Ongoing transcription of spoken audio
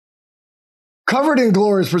Covered in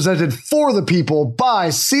Glory is presented for the people by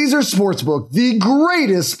Caesars Sportsbook, the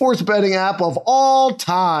greatest sports betting app of all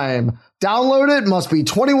time. Download it, must be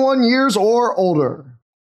 21 years or older.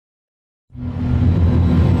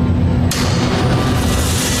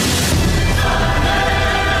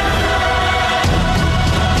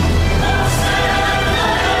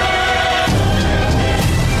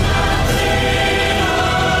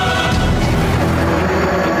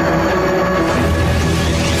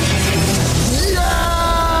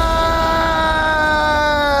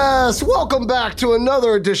 Welcome back to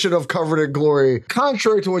another edition of Covered in Glory.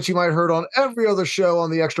 Contrary to what you might have heard on every other show on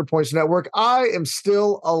the Extra Points Network, I am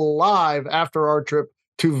still alive after our trip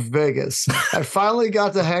to Vegas. I finally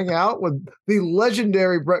got to hang out with the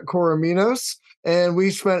legendary Brett Corominos, and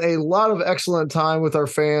we spent a lot of excellent time with our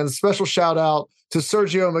fans. Special shout out to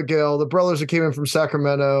Sergio Miguel, the brothers that came in from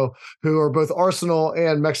Sacramento, who are both Arsenal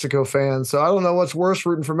and Mexico fans. So I don't know what's worse,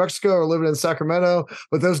 rooting for Mexico or living in Sacramento,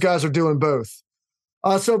 but those guys are doing both.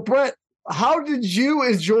 So Brett, how did you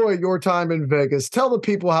enjoy your time in Vegas? Tell the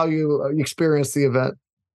people how you experienced the event.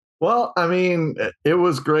 Well, I mean, it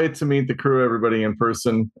was great to meet the crew, everybody in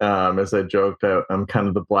person. As I joked, I'm kind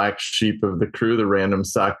of the black sheep of the crew, the random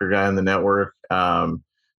soccer guy on the network.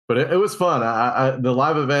 But it was fun. The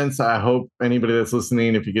live events, I hope anybody that's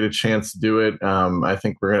listening, if you get a chance to do it, I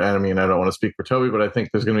think we're going to, I mean, I don't want to speak for Toby, but I think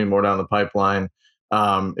there's going to be more down the pipeline.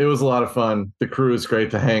 It was a lot of fun. The crew is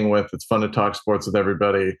great to hang with. It's fun to talk sports with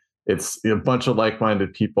everybody. It's a bunch of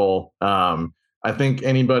like-minded people. I think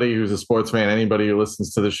anybody who's a sports fan, anybody who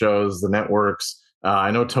listens to the shows, the networks,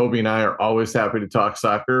 I know Toby and I are always happy to talk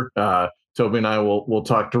soccer. Toby and I will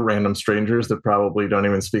talk to random strangers that probably don't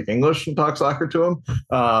even speak English and talk soccer to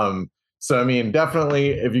them. So, I mean,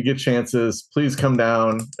 definitely, if you get chances, please come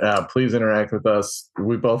down. Please interact with us.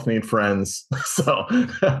 We both need friends. So,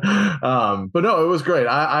 but no, it was great.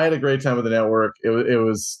 I had a great time with the network.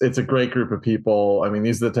 It's a great group of people. I mean,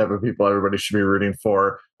 these are the type of people everybody should be rooting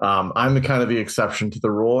for. I'm the kind of the exception to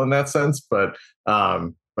the rule in that sense, but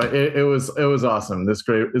it was awesome. This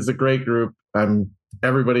is a great group.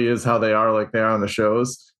 Everybody is how they are, like they are on the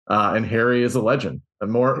shows. And Harry is a legend.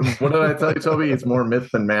 What did I tell you, Toby? He's more myth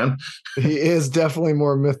than man. He is definitely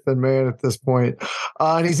more myth than man at this point.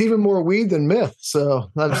 And he's even more weed than myth. So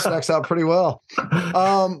that stacks out pretty well.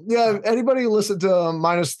 Yeah, anybody who listened to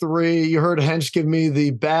 -3, you heard Hench give me the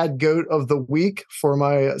bad goat of the week for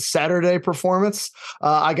my Saturday performance.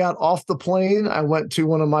 I got off the plane. I went to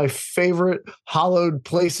one of my favorite hollowed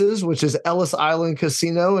places, which is Ellis Island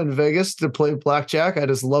Casino in Vegas, to play blackjack. I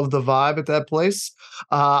just love the vibe at that place.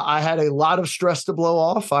 I had a lot of stress to blow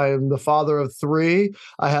off. I am the father of 3.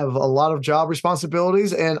 I have a lot of job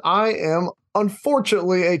responsibilities, and I am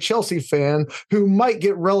unfortunately a Chelsea fan who might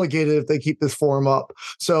get relegated if they keep this form up.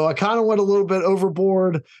 So I kind of went a little bit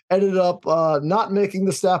overboard, ended up not making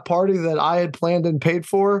the staff party that I had planned and paid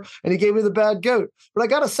for, and he gave me the bad goat. But I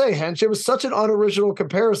got to say, Hench, it was such an unoriginal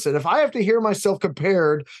comparison. If I have to hear myself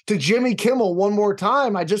compared to Jimmy Kimmel one more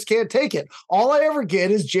time, I just can't take it. All I ever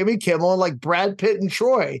get is Jimmy Kimmel and like Brad Pitt and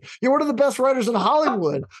Troy. You're one of the best writers in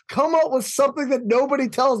Hollywood. Come up with something that nobody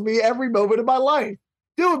tells me every moment of my life.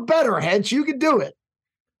 Do it better, Hench. You can do it.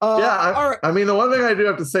 I mean, the one thing I do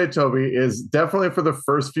have to say, Toby, is definitely for the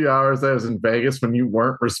first few hours that I was in Vegas when you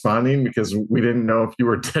weren't responding because we didn't know if you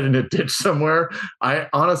were dead in a ditch somewhere. I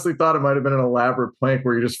honestly thought it might have been an elaborate prank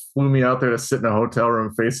where you just flew me out there to sit in a hotel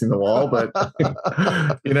room facing the wall. But,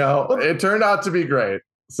 it turned out to be great.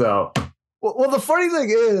 So. Well, the funny thing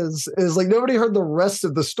is like nobody heard the rest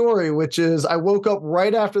of the story, which is I woke up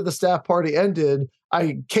right after the staff party ended.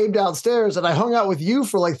 I came downstairs and I hung out with you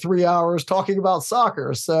for like 3 hours talking about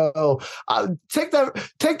soccer. So take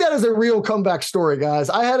that as a real comeback story, guys.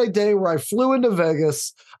 I had a day where I flew into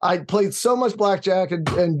Vegas. I played so much blackjack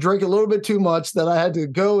and drank a little bit too much that I had to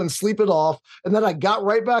go and sleep it off. And then I got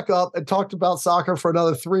right back up and talked about soccer for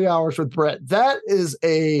another 3 hours with Brett. That is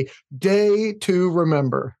a day to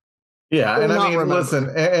remember. Yeah, and I mean,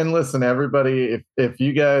 listen, everybody, if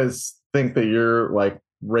you guys think that you're like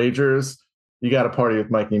ragers, you got to party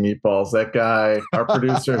with Mikey Meatballs. That guy, our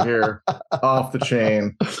producer here, off the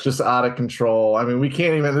chain, just out of control. I mean, we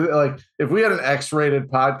can't even, like, if we had an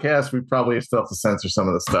X-rated podcast, we probably still have to censor some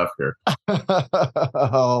of the stuff here.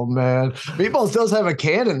 Oh, man. Meatballs does have a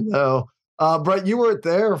cannon, though. Brett, you weren't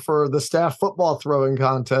there for the staff football throwing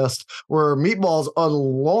contest where Meatballs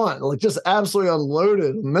just absolutely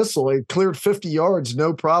unloaded a missile. He cleared 50 yards,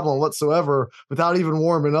 no problem whatsoever, without even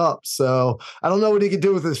warming up. So I don't know what he could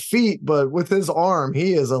do with his feet, but with his arm,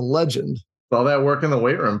 he is a legend. All that work in the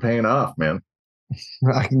weight room paying off, man.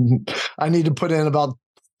 I need to put in about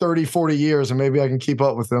 30, 40 years, and maybe I can keep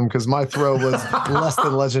up with him because my throw was less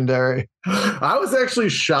than legendary. I was actually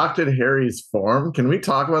shocked at Harry's form. Can we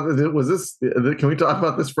talk about this? Can we talk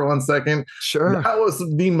about this for 1 second? Sure. That was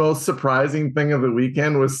the most surprising thing of the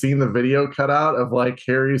weekend, was seeing the video cutout of like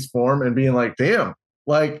Harry's form and being like, damn,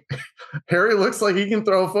 like Harry looks like he can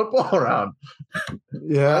throw a football around.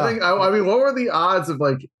 Yeah. I mean, what were the odds of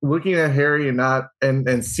like looking at Harry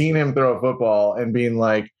and seeing him throw a football and being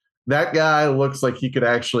like, that guy looks like he could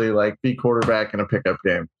actually like be quarterback in a pickup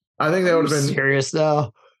game? I think that would have been serious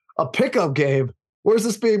now. A pickup game. Where's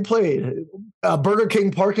this being played? A Burger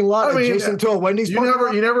King parking lot adjacent to a Wendy's. You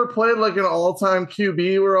never played like an all-time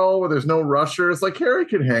QB role where there's no rushers. Like Harry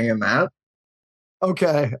could hang in that.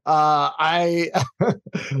 Okay.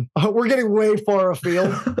 We're getting way far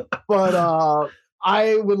afield, but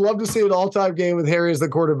I would love to see an all-time game with Harry as the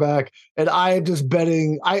quarterback. And I am just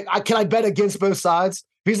betting. Can I bet against both sides?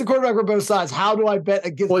 If he's the quarterback for both sides, how do I bet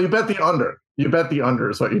against? Well, you bet the under. You bet the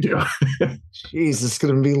under is what you do. Jeez, it's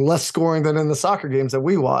going to be less scoring than in the soccer games that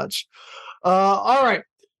we watch. All right.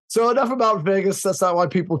 So enough about Vegas. That's not why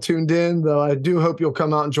people tuned in, though. I do hope you'll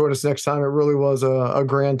come out and join us next time. It really was a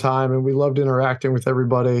grand time, and we loved interacting with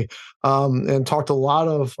everybody and talked a lot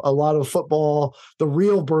of football, the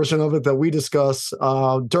real version of it that we discuss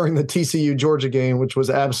during the TCU Georgia game, which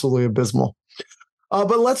was absolutely abysmal.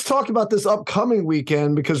 But let's talk about this upcoming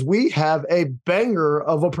weekend, because we have a banger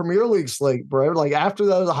of a Premier League slate, bro. Like after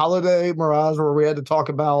the holiday mirage where we had to talk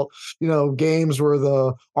about, games where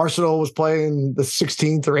the Arsenal was playing the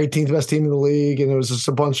 16th or 18th best team in the league, and it was just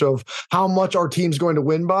a bunch of how much our team's going to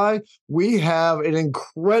win by. We have an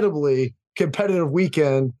incredibly competitive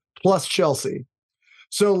weekend plus Chelsea.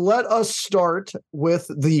 So let us start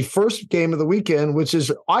with the first game of the weekend, which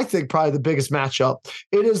is, I think, probably the biggest matchup.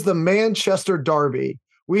 It is the Manchester Derby.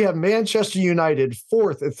 We have Manchester United,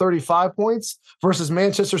 4th at 35 points, versus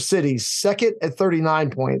Manchester City, 2nd at 39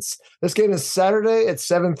 points. This game is Saturday at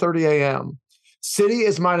 7:30 a.m. City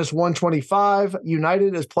is minus 125.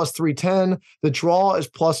 United is plus 310. The draw is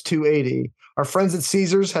plus 280. Our friends at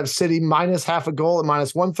Caesars have City minus half a goal at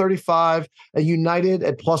minus 135, and United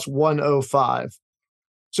at plus 105.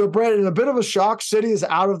 So, Brett, in a bit of a shock, City is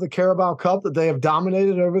out of the Carabao Cup that they have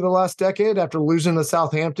dominated over the last decade after losing to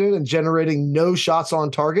Southampton and generating no shots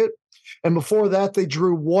on target. And before that, they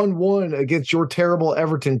drew 1-1 against your terrible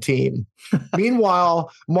Everton team. Meanwhile,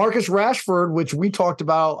 Marcus Rashford, which we talked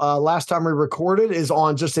about last time we recorded, is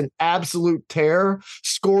on just an absolute tear,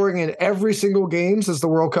 scoring in every single game since the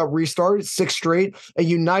World Cup restarted, 6 straight. And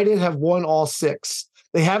United have won all 6.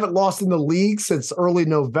 They haven't lost in the league since early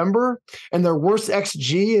November, and their worst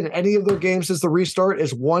XG in any of their games since the restart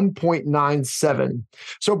is 1.97.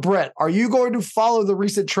 So, Brett, are you going to follow the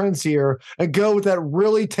recent trends here and go with that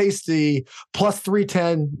really tasty plus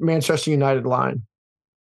 310 Manchester United line?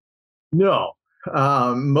 No,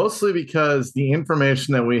 mostly because the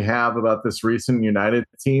information that we have about this recent United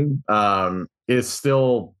team is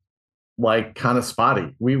still like kind of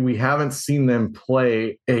spotty. We haven't seen them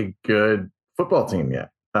play a good football team yet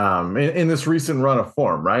in this recent run of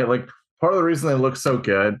form, right? Like part of the reason they look so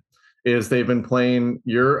good is they've been playing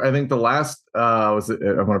I think the last I'm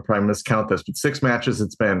going to probably miscount this, but 6 matches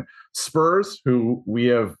it's been Spurs, who we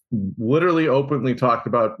have literally openly talked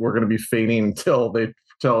about we're going to be fading until they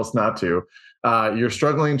tell us not to. Your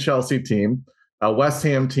struggling Chelsea team, a West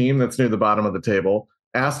Ham team that's near the bottom of the table,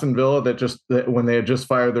 Aston Villa that when they had just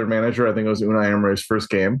fired their manager, I think it was Unai Emery's first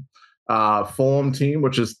game, Fulham team,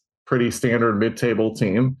 which is pretty standard mid-table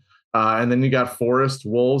team. And then you got Forest,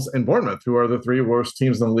 Wolves, and Bournemouth, who are the 3 worst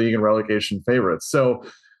teams in the league and relegation favorites. So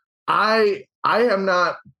I am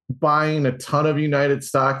not buying a ton of United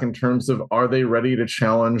stock in terms of are they ready to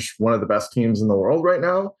challenge one of the best teams in the world right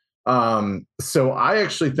now. So I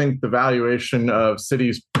actually think the valuation of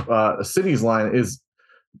City's line is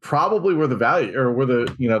probably where the value or where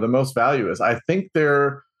the most value is. I think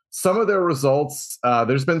some of their results,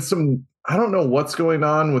 there's been some, I don't know what's going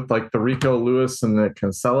on with like the Rico Lewis and the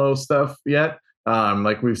Cancelo stuff yet.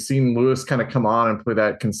 Like we've seen Lewis kind of come on and play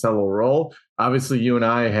that Cancelo role. Obviously, you and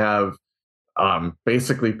I have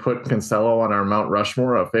basically put Cancelo on our Mount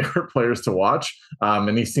Rushmore of favorite players to watch.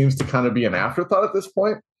 And he seems to kind of be an afterthought at this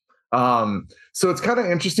point. So it's kind of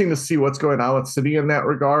interesting to see what's going on with City in that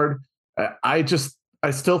regard.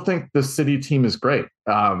 I still think the City team is great.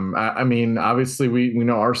 I mean, obviously we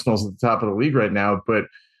know Arsenal's at the top of the league right now, but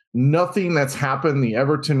nothing that's happened. The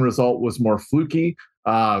Everton result was more fluky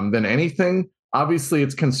than anything. Obviously,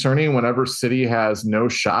 it's concerning whenever City has no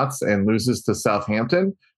shots and loses to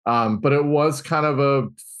Southampton. But it was kind of a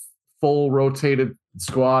full rotated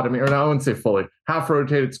squad. I mean, or no, I wouldn't say fully, half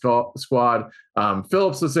rotated squad.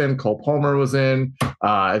 Phillips was in, Cole Palmer was in.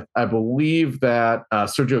 I believe that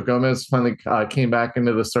Sergio Gomez finally came back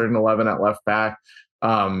into the starting 11 at left back.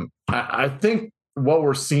 I think what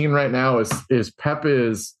we're seeing right now is Pep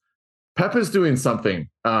is doing something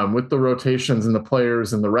with the rotations and the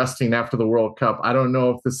players and the resting after the World Cup. I don't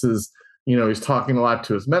know if this is, he's talking a lot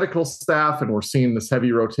to his medical staff, and we're seeing this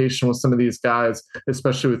heavy rotation with some of these guys,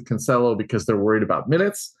 especially with Cancelo, because they're worried about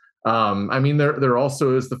minutes. I mean, there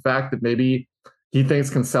also is the fact that maybe he thinks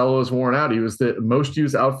Cancelo is worn out. He was the most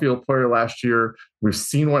used outfield player last year. We've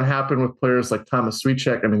seen what happened with players like Thomas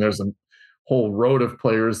Sweetcheck. I mean, there's a whole road of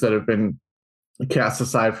players that have been cast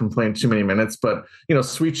aside from playing too many minutes, but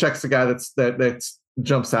Sweetcheck's the guy that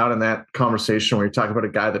jumps out in that conversation where you talk about a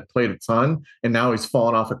guy that played a ton and now he's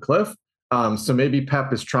fallen off a cliff. So maybe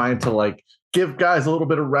Pep is trying to give guys a little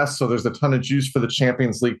bit of rest so there's a ton of juice for the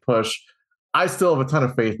Champions League push. I still have a ton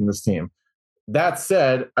of faith in this team. That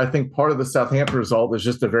said, I think part of the Southampton result is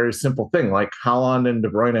just a very simple thing, like Haaland and De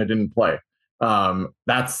Bruyne didn't play.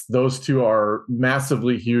 Those two are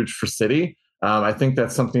massively huge for City. I think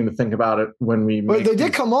that's something to think about it when we. But they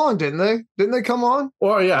did come on, didn't they? Didn't they come on?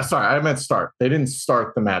 Oh yeah, sorry, I meant start. They didn't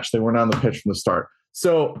start the match. They weren't on the pitch from the start.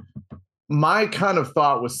 So my kind of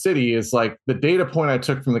thought with City is the data point I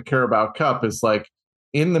took from the Carabao Cup is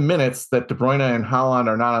in the minutes that De Bruyne and Haaland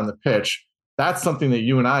are not on the pitch. That's something that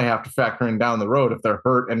you and I have to factor in down the road if they're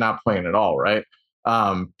hurt and not playing at all, right?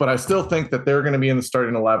 But I still think that they're going to be in the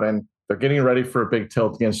starting 11. They're getting ready for a big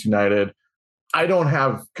tilt against United. I don't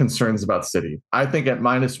have concerns about City. I think at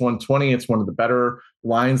 -120, it's one of the better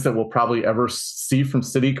lines that we'll probably ever see from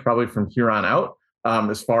City, probably from here on out,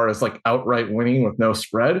 as far as outright winning with no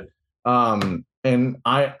spread. And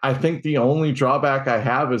I think the only drawback I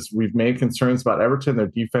have is we've made concerns about Everton. Their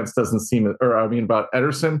defense doesn't seem, about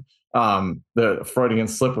Ederson, the Freudian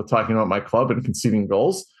slip with talking about my club and conceding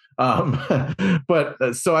goals.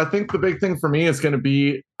 But so I think the big thing for me is going to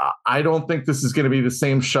be, I don't think this is going to be the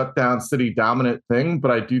same shutdown City dominant thing, but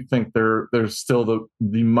I do think they're still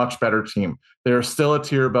the much better team. They're still a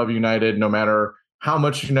tier above United, no matter how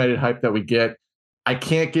much United hype that we get. I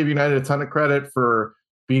can't give United a ton of credit for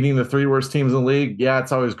beating the 3 worst teams in the league. Yeah,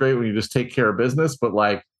 it's always great when you just take care of business, but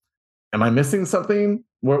am I missing something?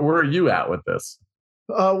 Where are you at with this?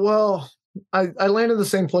 Well, I landed the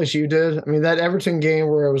same place you did. I mean, that Everton game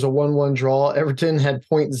where it was a 1-1 draw, Everton had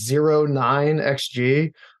 0.09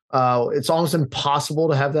 XG. It's almost impossible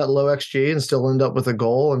to have that low XG and still end up with a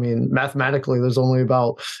goal. I mean, mathematically, there's only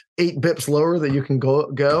about 8 bips lower that you can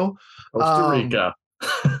go. Costa Rica.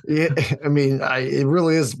 Yeah, I mean, it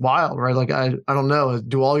really is wild, right? I don't know.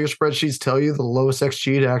 Do all your spreadsheets tell you the lowest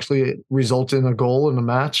XG to actually result in a goal in a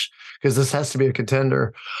match? Because this has to be a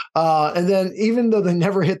contender. And then even though they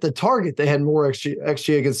never hit the target, they had more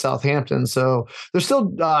XG against Southampton. So they're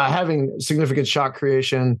still having significant shot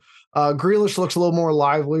creation. Grealish looks a little more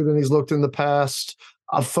lively than he's looked in the past.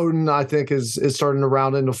 Foden, I think, is starting to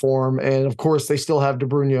round into form. And, of course, they still have De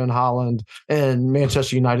Bruyne and Haaland, and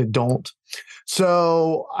Manchester United don't.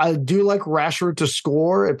 So I do like Rashford to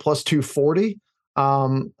score at +240.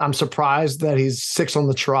 I'm surprised that he's 6 on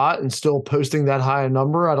the trot and still posting that high a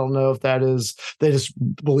number. I don't know if that is they just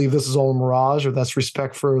believe this is all a mirage or that's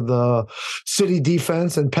respect for the City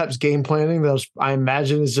defense and Pep's game planning. That I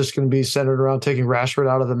imagine is just going to be centered around taking Rashford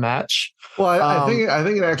out of the match. Well, I think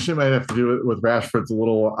it actually might have to do with Rashford's a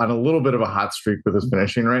little bit of a hot streak with his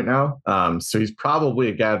finishing right now. So he's probably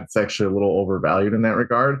a guy that's actually a little overvalued in that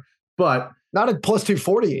regard, but not at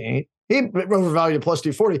 +240. He ain't. He overvalued at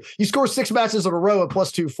 +240. You score 6 matches in a row at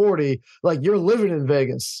 +240. You're living in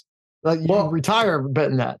Vegas. You retire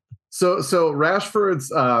betting that. So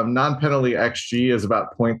Rashford's non-penalty XG is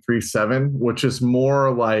about 0.37, which is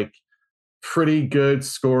more pretty good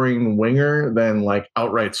scoring winger than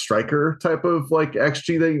outright striker type of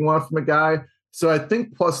XG that you want from a guy. So I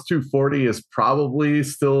think +240 is probably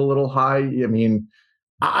still a little high. I mean,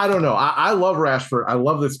 I don't know. I love Rashford. I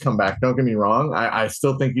love this comeback. Don't get me wrong. I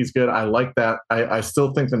still think he's good. I like that. I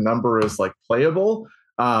still think the number is playable.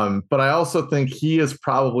 But I also think he is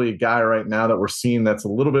probably a guy right now that we're seeing that's a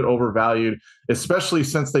little bit overvalued, especially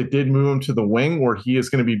since they did move him to the wing where he is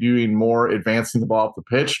going to be doing more advancing the ball up the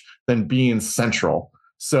pitch than being central.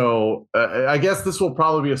 So I guess this will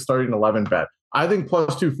probably be a starting 11 bet. I think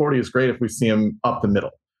 +240 is great if we see him up the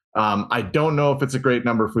middle. I don't know if it's a great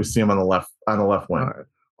number if we see him on the left wing.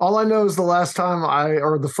 All I know is the last time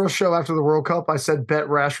the first show after the World Cup, I said bet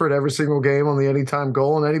Rashford every single game on the anytime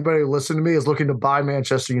goal. And anybody who listened to me is looking to buy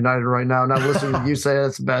Manchester United right now. Not listening to you say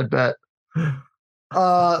that's a bad bet.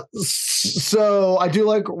 So I do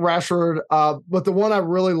like Rashford, but the one I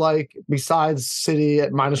really like besides City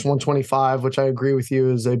at -125, which I agree with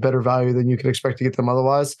you is a better value than you can expect to get them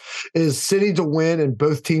otherwise, is City to win and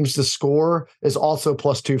both teams to score is also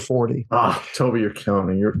 +240. Oh, Toby, you're killing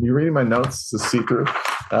me. You're reading my notes to see through.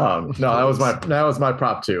 No, that was my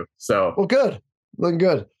prop too. So well, good, looking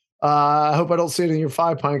good. I hope I don't see it in your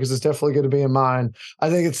 5-pint because it's definitely going to be in mine.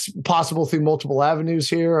 I think it's possible through multiple avenues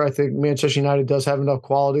here. I think Manchester United does have enough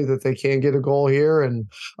quality that they can get a goal here, and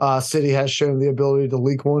City has shown the ability to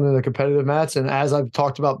leak one in a competitive match. And as I've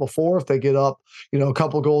talked about before, if they get up, a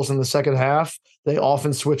couple goals in the second half, they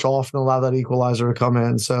often switch off and allow that equalizer to come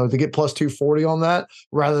in. So to get +240 on that,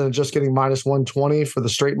 rather than just getting -120 for the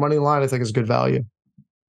straight money line, I think is good value.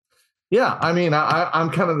 Yeah, I mean,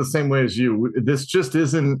 I'm kind of the same way as you. This just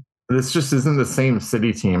isn't the same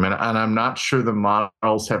City team. And I'm not sure the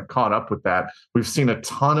models have caught up with that. We've seen a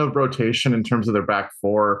ton of rotation in terms of their back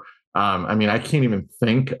four. I mean, I can't even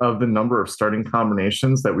think of the number of starting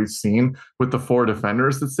combinations that we've seen with the 4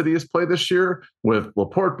 defenders that City has played this year, with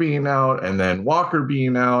Laporte being out and then Walker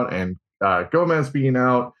being out and Gomez being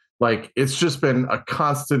out. Like, it's just been a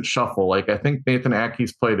constant shuffle. Like, I think Nathan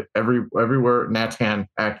Ake's played everywhere. Nathan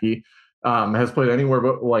Ake has played anywhere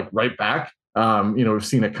but like right back. We've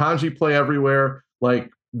seen Akanji play everywhere.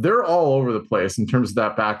 Like, they're all over the place in terms of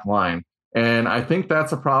that back line. And I think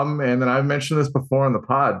that's a problem. And then I've mentioned this before on the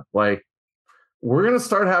pod. Like, we're going to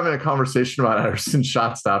start having a conversation about Ederson's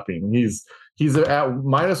shot stopping. He's at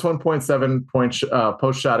 -1.7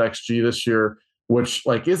 post shot XG this year, which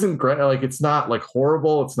like isn't great. Like, it's not like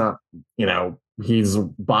horrible. It's not, he's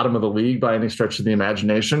bottom of the league by any stretch of the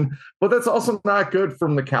imagination, but that's also not good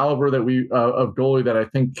from the caliber that of goalie that I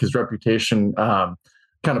think his reputation kind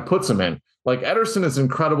of puts him in. Like, Ederson is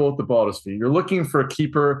incredible with the ball at his feet. You're looking for a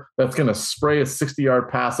keeper that's going to spray a 60-yard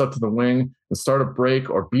pass up to the wing and start a break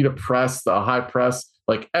or beat a press, a high press.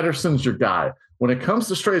 Like, Ederson's your guy. When it comes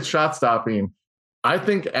to straight shot stopping, I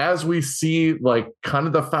think as we see like kind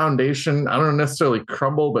of the foundation, I don't necessarily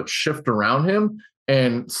crumble, but shift around him,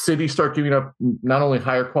 and City start giving up not only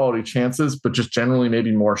higher quality chances, but just generally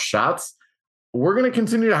maybe more shots, we're going to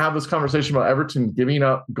continue to have this conversation about Everton giving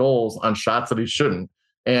up goals on shots that he shouldn't.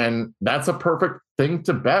 And that's a perfect thing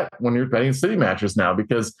to bet when you're betting City matches now,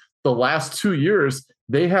 because the last 2 years,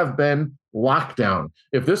 they have been lockdown.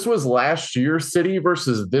 If this was last year City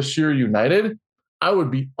versus this year United, I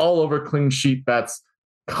would be all over clean sheet bets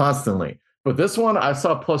constantly. But this one, I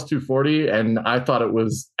saw +240, and I thought it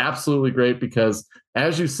was absolutely great because,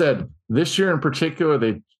 as you said, this year in particular,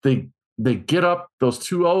 they get up those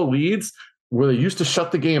 2-0 leads where they used to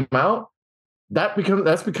shut the game out. That's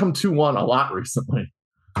become 2-1 a lot recently.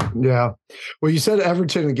 Yeah. Well, you said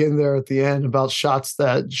Everton again there at the end about shots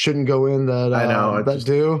that shouldn't go in that I know that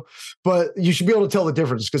do, but you should be able to tell the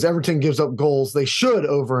difference because Everton gives up goals they should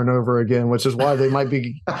over and over again, which is why they might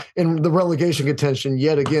be in the relegation contention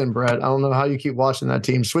yet again. Brett, I don't know how you keep watching that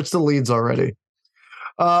team. Switch the leads already.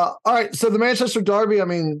 All right, so the Manchester Derby, I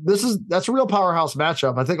mean, that's a real powerhouse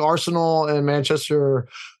matchup. I think Arsenal and Manchester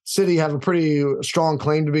City have a pretty strong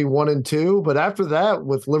claim to be 1 and 2, but after that,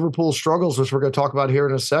 with Liverpool's struggles, which we're going to talk about here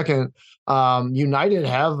in a second, United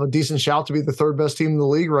have a decent shout to be the 3rd best team in the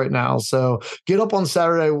league right now. So get up on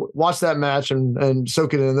Saturday, watch that match, and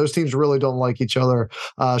soak it in. Those teams really don't like each other.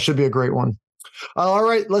 Should be a great one. All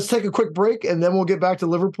right, let's take a quick break, and then we'll get back to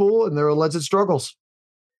Liverpool and their alleged struggles.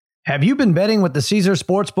 Have you been betting with the Caesars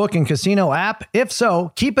Sportsbook and Casino app? If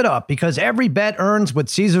so, keep it up because every bet earns with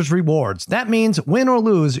Caesars Rewards. That means win or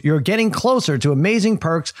lose, you're getting closer to amazing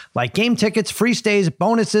perks like game tickets, free stays,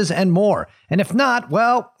 bonuses, and more. And if not,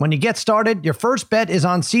 well, when you get started, your first bet is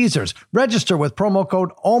on Caesars. Register with promo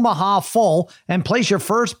code OMAHAFULL and place your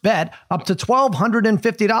first bet up to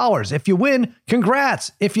 $1,250. If you win,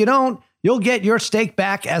 congrats. If you don't, you'll get your stake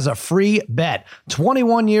back as a free bet.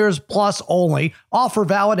 21 years plus only. Offer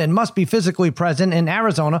valid and must be physically present in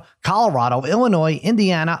Arizona, Colorado, Illinois,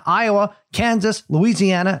 Indiana, Iowa, Kansas,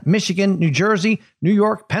 Louisiana, Michigan, New Jersey, New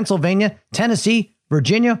York, Pennsylvania, Tennessee,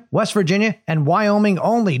 Virginia, West Virginia, and Wyoming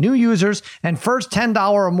only. New users and first $10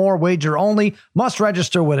 or more wager only must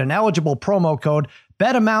register with an eligible promo code.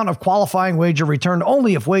 Bet amount of qualifying wager returned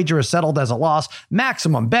only if wager is settled as a loss.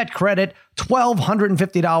 Maximum bet credit,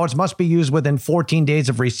 $1,250 must be used within 14 days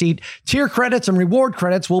of receipt. Tier credits and reward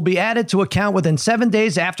credits will be added to account within 7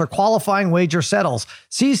 days after qualifying wager settles.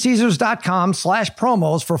 See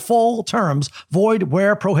Caesars.com/promos for full terms. Void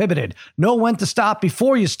where prohibited. Know when to stop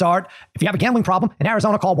before you start. If you have a gambling problem in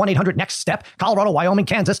Arizona, call 1-800-NEXT-STEP. Colorado, Wyoming,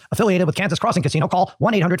 Kansas, affiliated with Kansas Crossing Casino, call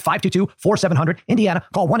 1-800-522-4700. Indiana,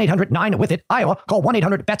 call 1-800-9-WITH-IT. Iowa, call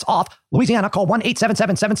 1-800-BETS-OFF. Louisiana, call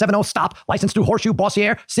 1-877-770-STOP. Licensed through Horseshoe,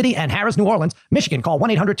 Bossier City, and Harrah's, New Orleans. Michigan, call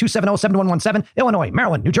 1-800-270-7117. Illinois,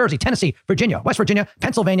 Maryland, New Jersey, Tennessee, Virginia, West Virginia,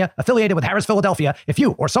 Pennsylvania, affiliated with Harrah's, Philadelphia. If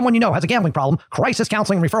you or someone you know has a gambling problem, crisis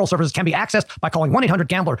counseling and referral services can be accessed by calling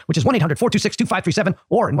 1-800-GAMBLER, which is 1-800-426-2537,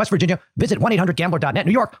 or in West Virginia, visit 1-800-GAMBLER.net.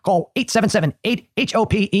 New York, call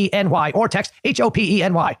 877-8-HOPENY or text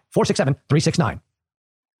HOPENY 467-369.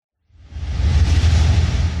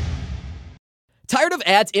 Tired of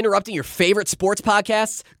ads interrupting your favorite sports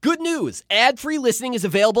podcasts? Good news! Ad-free listening is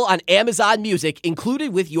available on Amazon Music,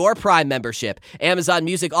 included with your Prime membership. Amazon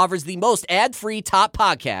Music offers the most ad-free top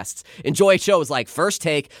podcasts. Enjoy shows like First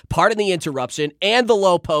Take, Pardon the Interruption, and The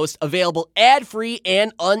Low Post, available ad-free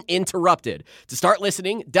and uninterrupted. To start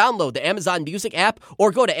listening, download the Amazon Music app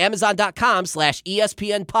or go to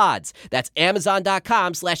amazon.com/ESPN Pods. That's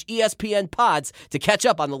amazon.com/ESPN Pods to catch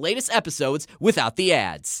up on the latest episodes without the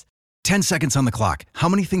ads. 10 seconds on the clock. How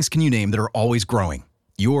many things can you name that are always growing?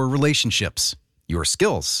 Your relationships, your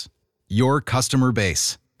skills, your customer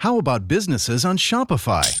base. How about businesses on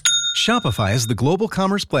Shopify? Shopify is the global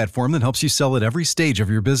commerce platform that helps you sell at every stage of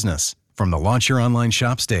your business. From the launch your online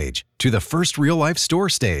shop stage, to the first real-life store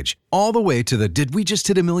stage, all the way to the did we just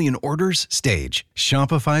hit a million orders stage.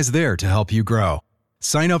 Shopify's there to help you grow.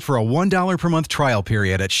 Sign up for a $1 per month trial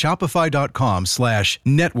period at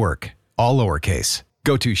shopify.com/network, all lowercase.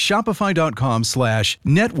 Go to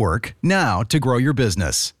shopify.com/network now to grow your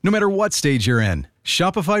business, no matter what stage you're in.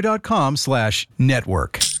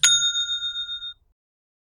 Shopify.com/network.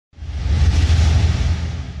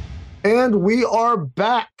 And we are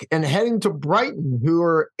back and heading to Brighton, who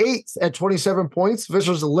are 8th at 27 points,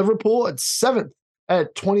 versus Liverpool at 7th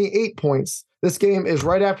at 28 points. This game is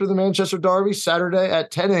right after the Manchester Derby, Saturday at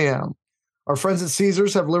 10 a.m. Our friends at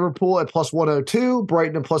Caesars have Liverpool at plus 102,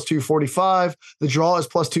 Brighton at plus 245. The draw is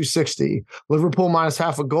plus 260. Liverpool minus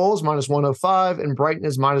half a goal is minus 105, and Brighton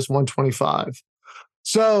is minus 125.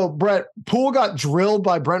 So, Brett, Poole got drilled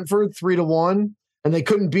by Brentford 3-1, and they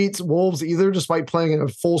couldn't beat Wolves either, despite playing in a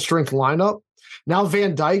full-strength lineup. Now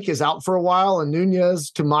Van Dijk is out for a while, and Nunez,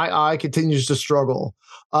 to my eye, continues to struggle.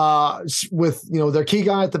 With their key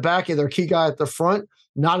guy at the back and their key guy at the front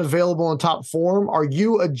not available in top form. Are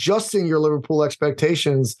you adjusting your Liverpool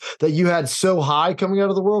expectations that you had so high coming out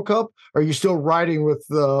of the World Cup? Or are you still riding with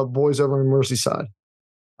the boys over in Merseyside?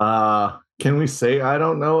 Can we say I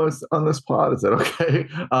don't know on this pod? Is that okay?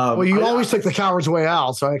 Well, you always take the coward's way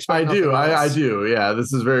out, so I expect. I do. I do. Yeah,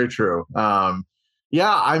 this is very true.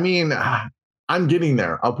 Yeah, I mean, I'm getting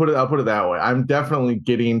there. I'll put it that way. I'm definitely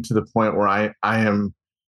getting to the point where I am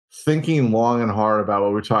thinking long and hard about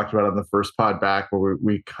what we talked about on the first pod back, where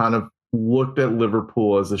we kind of looked at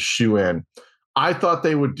Liverpool as a shoe-in. I thought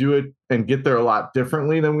they would do it and get there a lot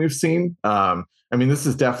differently than we've seen. I mean, this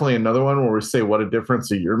is definitely another one where we say what a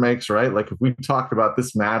difference a year makes, right? Like if we talked about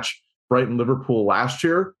this match, Brighton-Liverpool last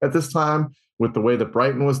year at this time, with the way that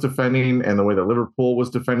Brighton was defending and the way that Liverpool was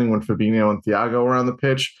defending when Fabinho and Thiago were on the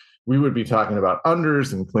pitch, we would be talking about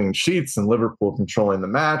unders and clean sheets and Liverpool controlling the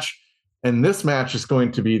match. And this match is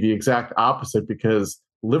going to be the exact opposite because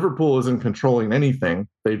Liverpool isn't controlling anything.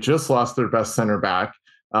 They just lost their best center back.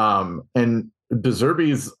 And De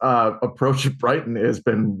Zerbi's approach at Brighton has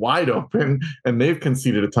been wide open, and they've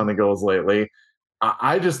conceded a ton of goals lately.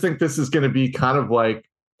 I just think this is going to be kind of like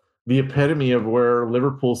the epitome of where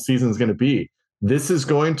Liverpool's season is going to be. This is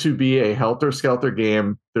going to be a helter-skelter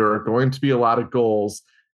game. There are going to be a lot of goals.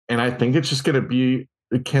 And I think it's just going to be,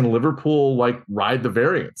 can Liverpool ride the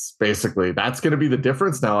variance? Basically, that's going to be the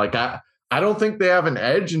difference now. I don't think they have an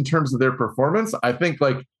edge in terms of their performance. I think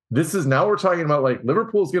this is now we're talking about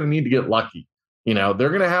Liverpool's going to need to get lucky. They're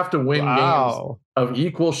going to have to win games of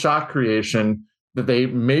equal shot creation that they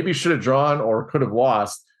maybe should have drawn or could have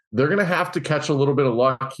lost. They're going to have to catch a little bit of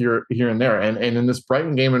luck here and there. And in this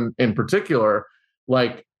Brighton game in particular,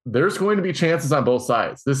 there's going to be chances on both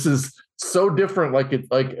sides. This is so different.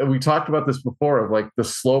 We talked about this before of the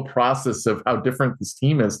slow process of how different this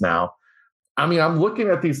team is now. I mean, I'm looking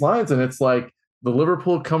at these lines and it's the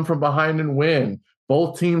Liverpool come from behind and win,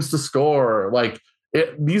 both teams to score.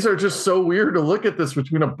 these are just so weird to look at this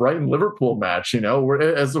between a Brighton Liverpool match,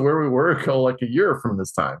 as to where we were like a year from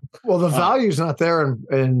this time. Well, the value's not there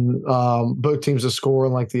in both teams to score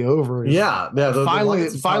and like the over. Finally,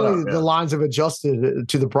 the lines have adjusted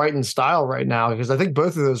to the Brighton style right now, because I think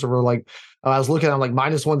both of those were like, I was looking at like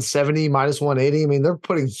minus 170, minus 180. I mean, they're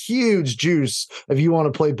putting huge juice if you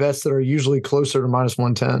want to play bets that are usually closer to minus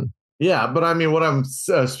 110. Yeah, but I mean, what I'm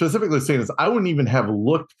specifically saying is I wouldn't even have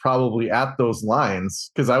looked probably at those lines,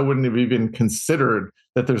 because I wouldn't have even considered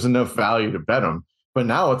that there's enough value to bet them. But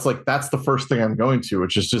now it's like that's the first thing I'm going to,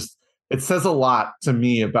 which is just, it says a lot to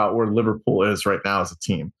me about where Liverpool is right now as a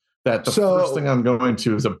team. That the first thing I'm going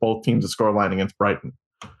to is that both teams to score line against Brighton.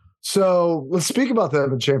 So let's speak about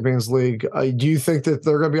them in Champions League. Do you think that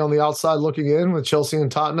they're going to be on the outside looking in with Chelsea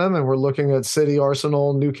and Tottenham, and we're looking at City,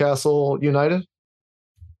 Arsenal, Newcastle, United?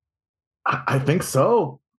 I think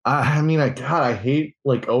so. I hate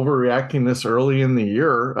like overreacting this early in the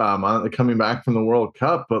year, coming back from the World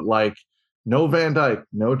Cup, but like no Van Dijk,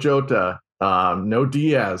 no Jota, no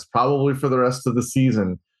Diaz, probably for the rest of the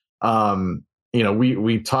season.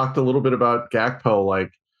 We talked a little bit about Gakpo.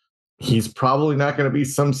 Like, he's probably not going to be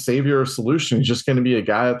some savior or solution. He's just going to be a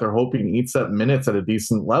guy that they're hoping eats up minutes at a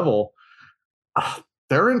decent level.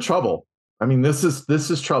 They're in trouble. I mean, this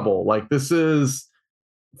is trouble. Like, this is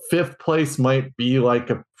fifth place might be like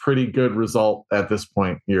a pretty good result at this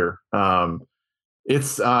point here.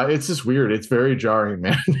 It's just weird. It's very jarring,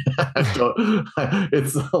 man.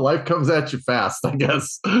 It's life comes at you fast, I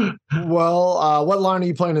guess. Well, what line are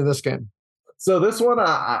you playing in this game? So this one,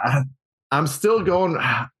 I'm still going.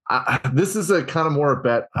 This is a kind of more a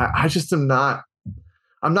bet.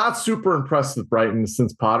 I'm not super impressed with Brighton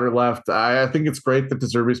since Potter left. I think it's great that De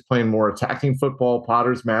Zerbi's playing more attacking football.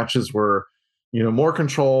 Potter's matches were, more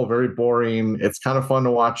control, very boring. It's kind of fun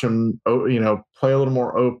to watch him, play a little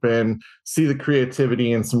more open, see the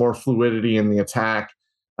creativity and some more fluidity in the attack.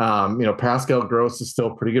 Pascal Gross is still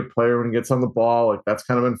a pretty good player when he gets on the ball. Like, that's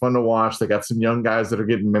kind of been fun to watch. They got some young guys that are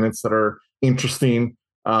getting minutes that are interesting.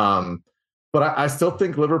 But I still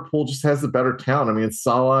think Liverpool just has the better talent. I mean, it's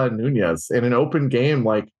Salah and Nunez in an open game.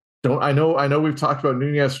 Like, I know we've talked about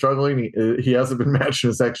Nunez struggling. He hasn't been matching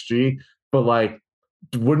his XG, but like,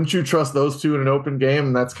 wouldn't you trust those two in an open game?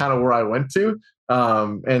 And that's kind of where I went to.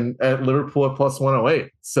 And at Liverpool at plus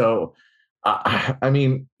 108. So,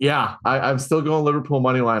 I'm still going Liverpool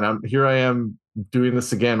money line. I am doing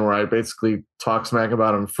this again where I basically talk smack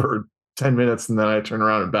about them for 10 minutes and then I turn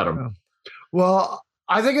around and bet them. Well,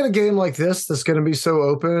 I think in a game like this, that's going to be so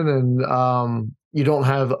open and you don't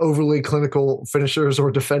have overly clinical finishers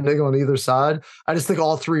or defending on either side. I just think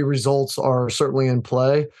all three results are certainly in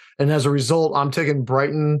play. And as a result, I'm taking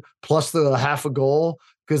Brighton plus the half a goal,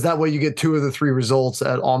 because that way you get two of the three results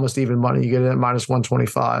at almost even money. You get it at minus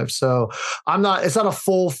 125. So it's not a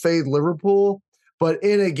full fade Liverpool, but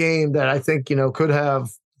in a game that I think, could have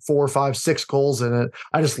 4, 5, 6 goals in it,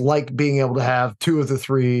 I just like being able to have two of the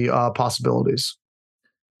three possibilities.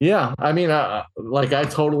 Yeah. I mean, I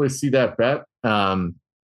totally see that bet.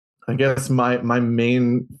 I guess my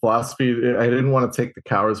main philosophy, I didn't want to take the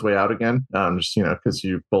coward's way out again. Just, because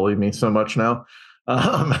you bully me so much now.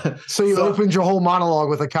 So you opened your whole monologue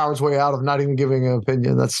with a coward's way out of not even giving an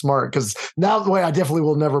opinion. That's smart, because now the way I definitely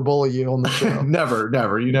will never bully you on the show.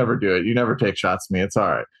 Never. You never do it. You never take shots at me. It's all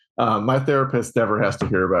right. My therapist never has to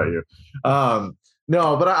hear about you.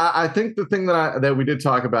 No, but I think the thing that we did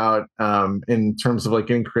talk about in terms of like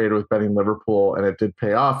getting creative with betting Liverpool, and it did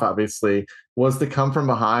pay off, obviously, was the come from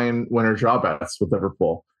behind winner draw bets with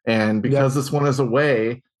Liverpool. And because this one is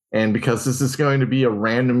away, and because this is going to be a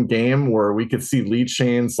random game where we could see lead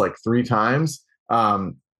chains like 3 times,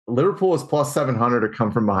 Liverpool is plus 700 to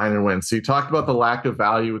come from behind and win. So you talked about the lack of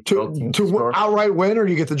value with to outright win, or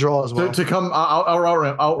do you get the draw as well? To come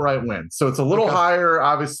outright win. So it's a little higher,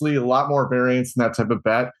 obviously, a lot more variance in that type of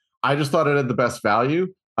bet. I just thought it had the best value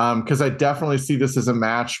because I definitely see this as a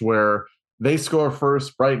match where they score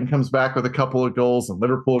first, Brighton comes back with a couple of goals, and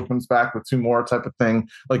Liverpool comes back with 2 more type of thing.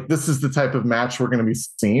 Like, this is the type of match we're going to be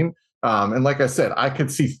seeing. And like I said, I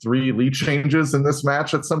could see 3 lead changes in this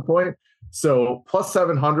match at some point. So plus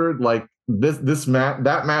 700, like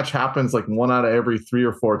that match happens like 1 out of every 3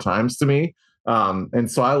 or 4 times to me. And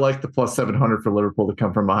so I like the plus 700 for Liverpool to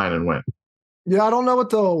come from behind and win. Yeah, I don't know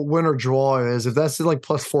what the winner draw is. If that's like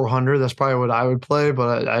plus 400, that's probably what I would play.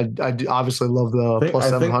 But I obviously love the plus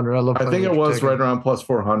 700. I think it was right around plus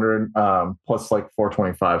 400, plus like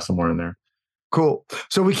 425, somewhere in there. Cool.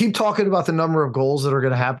 So we keep talking about the number of goals that are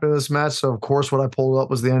going to happen in this match. So, of course, what I pulled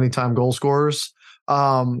up was the anytime goal scorers.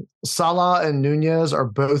 Salah and Nunez are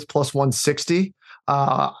both plus 160.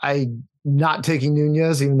 I not taking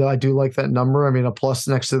Nunez, even though I do like that number. I mean, a plus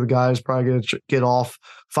next to the guy is probably going to get off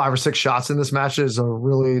 5 or 6 shots in this match is a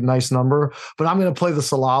really nice number. But I'm going to play the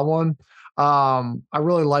Salah one. I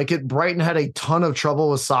really like it. Brighton had a ton of trouble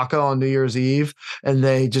with Saka on New Year's Eve, and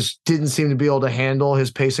they just didn't seem to be able to handle his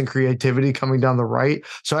pace and creativity coming down the right.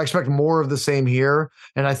 So I expect more of the same here.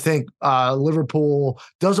 And I think Liverpool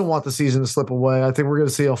doesn't want the season to slip away. I think we're going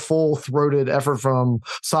to see a full-throated effort from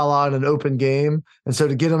Salah in an open game. And so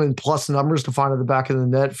to get him in plus numbers to find at the back of the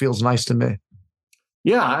net feels nice to me.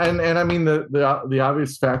 Yeah, and I mean the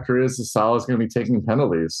obvious factor is that Salah is going to be taking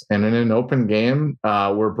penalties, and in an open game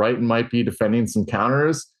where Brighton might be defending some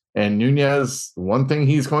counters, and Nunez, one thing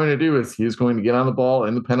he's going to do is he's going to get on the ball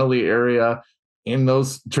in the penalty area in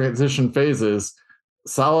those transition phases.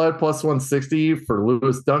 Salah at plus 160 for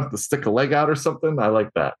Lewis Dunk to stick a leg out or something. I like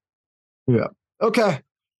that. Yeah. Okay.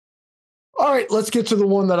 All right, let's get to the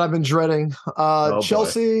one that I've been dreading.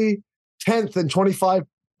 Chelsea 10th and 25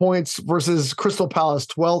 points versus Crystal Palace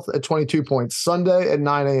 12th at 22 points. Sunday at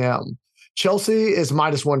 9 a.m. Chelsea is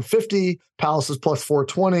minus 150. Palace is plus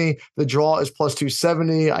 420. The draw is plus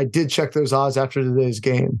 270. I did check those odds after today's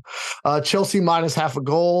game. Chelsea minus half a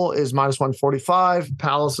goal is minus 145.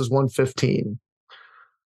 Palace is 115.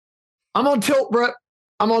 I'm on tilt, Brett.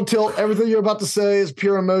 I'm on tilt. Everything you're about to say is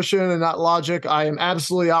pure emotion and not logic. I am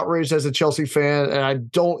absolutely outraged as a Chelsea fan, and I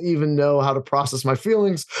don't even know how to process my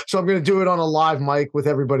feelings. So I'm going to do it on a live mic with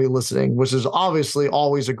everybody listening, which is obviously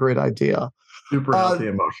always a great idea. Super healthy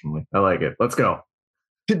emotionally. I like it. Let's go.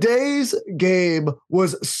 Today's game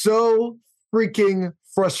was so freaking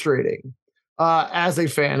frustrating as a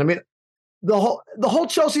fan. I mean, the whole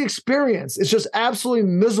Chelsea experience is just absolutely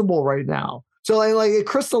miserable right now. So like it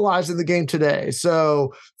crystallized in the game today.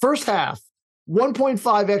 So first half, 1.5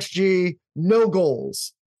 XG, no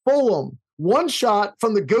goals. Fulham, one shot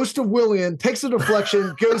from the ghost of Willian, takes a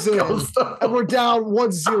deflection, goes in, and we're down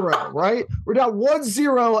 1-0, right? We're down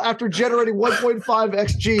 1-0 after generating 1.5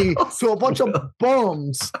 XG to a bunch of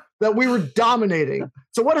bums that we were dominating.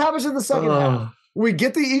 So what happens in the second half? We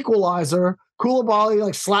get the equalizer. Koulibaly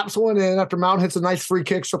like slaps one in after Mount hits a nice free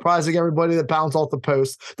kick, surprising everybody that bounced off the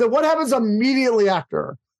post. Then what happens immediately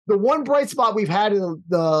after? The one bright spot we've had in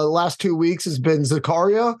the last 2 weeks has been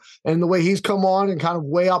Zakaria and the way he's come on and kind of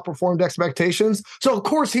way outperformed expectations. So, of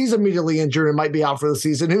course, he's immediately injured and might be out for the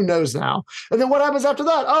season. Who knows now? And then what happens after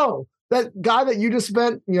that? Oh, that guy that you just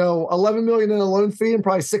spent, $11 million in a loan fee and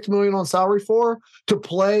probably $6 million on salary for to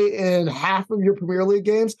play in half of your Premier League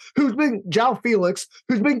games, who's been João Felix,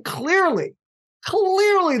 who's been clearly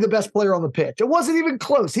the best player on the pitch. It wasn't even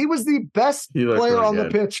close. He was the best player on the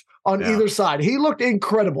pitch on either side. He looked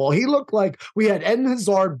incredible. He looked like we had Eden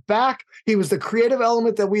Hazard back. He was the creative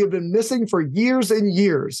element that we have been missing for years and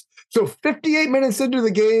years. So 58 minutes into the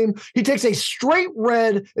game, he takes a straight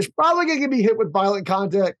red, is probably going to be hit with violent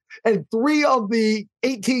contact, and 3 of the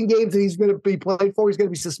 18 games that he's going to be played for, he's going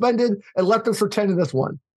to be suspended and left us for 10 in this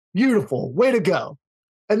one. Beautiful. Way to go.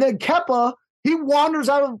 And then Kepa, he wanders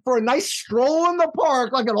out for a nice stroll in the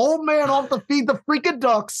park like an old man off to feed the freaking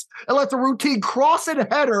ducks and lets a routine cross and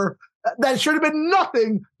header that should have been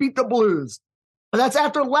nothing beat the Blues. And that's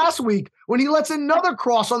after last week when he lets another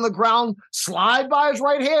cross on the ground slide by his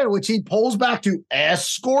right hand, which he pulls back to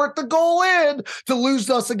escort the goal in to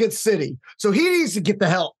lose us against City. So he needs to get the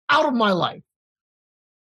hell out of my life.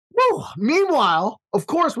 Woo. Meanwhile, of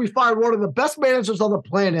course, we fired one of the best managers on the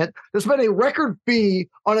planet to spend a record fee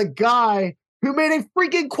on a guy who made a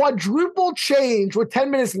freaking quadruple change with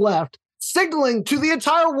 10 minutes left, signaling to the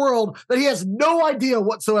entire world that he has no idea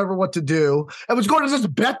whatsoever what to do and was going to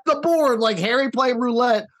just bet the board like Harry playing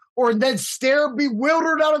roulette or then stare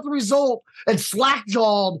bewildered out at the result and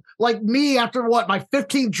slack-jawed like me after my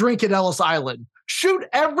 15th drink at Ellis Island. Shoot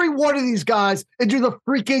every one of these guys into the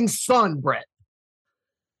freaking sun, Brett.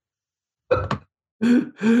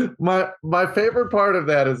 My favorite part of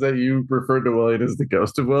that is that you referred to Willian as the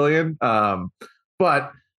ghost of Willian.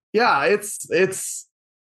 But yeah, it's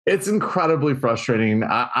incredibly frustrating.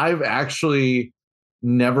 I've actually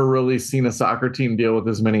never really seen a soccer team deal with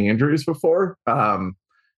as many injuries before,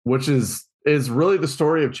 which is really the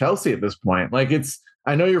story of Chelsea at this point. Like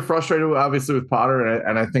I know you're frustrated obviously with Potter,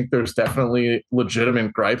 and I think there's definitely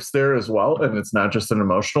legitimate gripes there as well. And it's not just an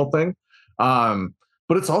emotional thing.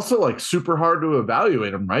 But it's also like super hard to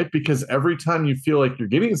evaluate him, right? Because every time you feel like you're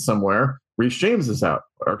getting somewhere, Reece James is out,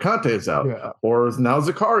 or Conte is out, or now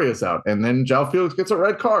Zakaria is out, and then João Felix gets a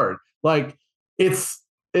red card. Like it's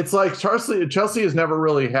like Chelsea has never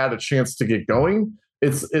really had a chance to get going.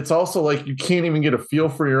 It's also like you can't even get a feel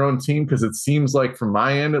for your own team because it seems like from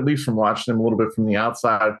my end, at least from watching them a little bit from the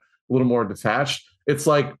outside, a little more detached. it's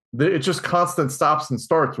like it just constant stops and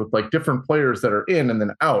starts with like different players that are in and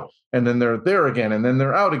then out, and then they're there again, and then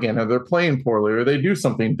they're out again, or they're playing poorly, or they do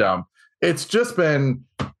something dumb. It's just been,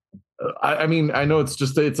 I mean, I know it's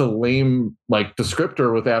a lame like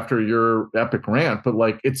descriptor with after your epic rant, but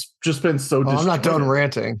like it's just been so. I'm not done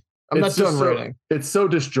ranting. Ranting. It's so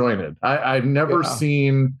disjointed. I've never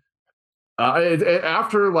seen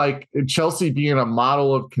after like Chelsea being a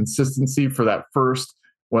model of consistency for that first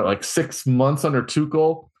 6 months under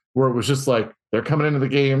Tuchel, where it was just like they're coming into the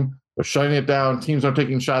game, they're shutting it down, teams are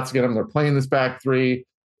taking shots against them, they're playing this back three,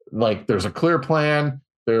 like there's a clear plan,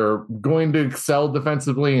 they're going to excel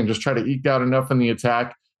defensively and just try to eke out enough in the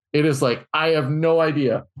attack. It is like, I have no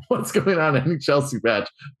idea what's going on in any Chelsea match.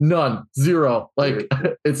 None. Zero. Like,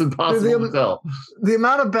 it's impossible to tell. The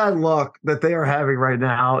amount of bad luck that they are having right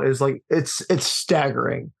now is like, it's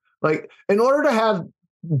staggering. Like, in order to have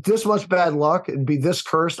this much bad luck and be this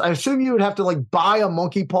cursed, I assume you would have to like buy a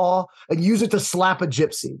monkey paw and use it to slap a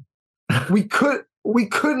gypsy. We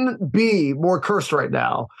couldn't be more cursed right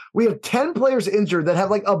now. We have 10 players injured that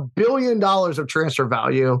have like $1 billion of transfer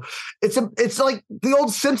value. It's like the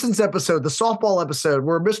old Simpsons episode, the softball episode,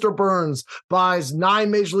 where Mr. Burns buys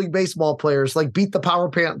 9 Major League Baseball players, like beat the power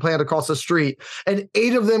plant across the street, and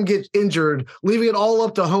 8 of them get injured, leaving it all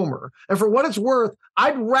up to Homer. And for what it's worth,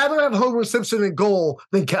 I'd rather have Homer Simpson in goal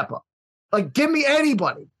than Kepa. Like, give me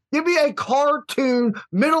anybody. Give me a cartoon,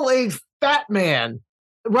 middle-aged fat man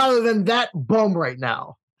rather than that bum right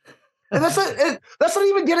now. And that's not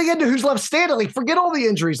even getting into who's left standing. Like, forget all the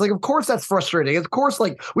injuries. Like, of course that's frustrating. Of course,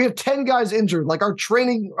 like, we have 10 guys injured. Like, our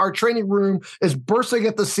training room is bursting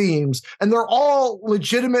at the seams, and they're all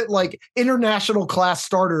legitimate, like, international class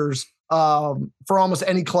starters for almost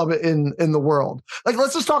any club in the world. Like,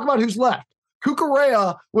 let's just talk about who's left.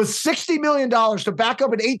 Cucurella was $60 million to back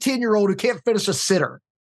up an 18-year-old who can't finish a sitter.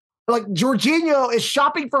 Like, Jorginho is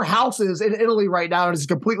shopping for houses in Italy right now and is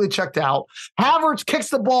completely checked out. Havertz kicks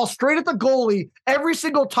the ball straight at the goalie every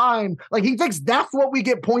single time. Like, he thinks that's what we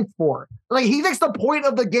get points for. Like, he thinks the point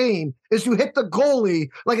of the game is to hit the goalie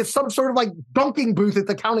like it's some sort of like dunking booth at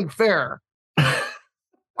the county fair.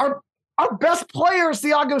 Our best player is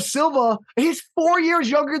Thiago Silva. He's 4 years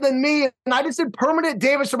younger than me, and I just did permanent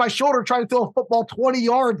damage to my shoulder trying to throw a football 20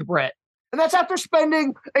 yards, Brett. And that's after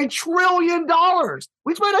spending $1 trillion.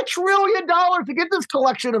 We spent $1 trillion to get this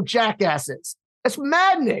collection of jackasses. It's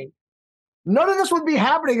maddening. None of this would be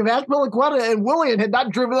happening if Azpilicueta and Willian had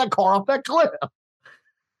not driven that car off that cliff.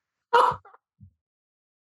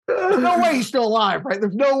 There's no way he's still alive, right?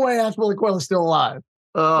 There's no way Azpilicueta is still alive.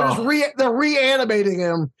 They're reanimating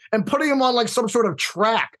him and putting him on like some sort of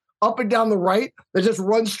track up and down the right that just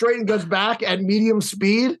runs straight and goes back at medium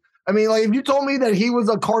speed. I mean, like, if you told me that he was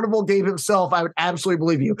a carnival game himself, I would absolutely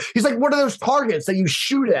believe you. He's like one of those targets that you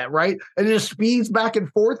shoot at, right? And it just speeds back and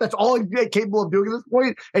forth. That's all he's capable of doing at this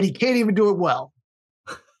point, and he can't even do it well.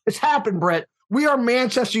 It's happened, Brett. We are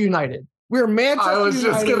Manchester United. We are Manchester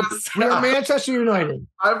United. We are Manchester United.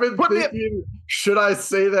 I've been thinking, should I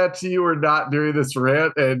say that to you or not during this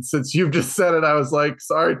rant? And since you've just said it, I was like,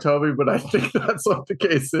 sorry, Toby, but I think that's what the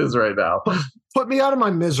case is right now. Put me out of my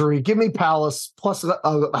misery. Give me Palace plus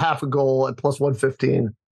a half a goal at plus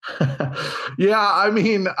 115. Yeah, I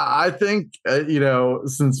mean, I think,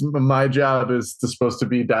 since my job is supposed to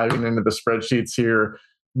be diving into the spreadsheets here,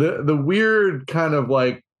 the weird kind of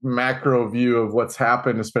like macro view of what's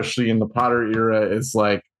happened, especially in the Potter era, is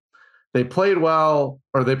like they played well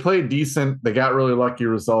or they played decent, they got really lucky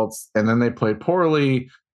results, and then they played poorly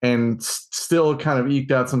and still kind of eked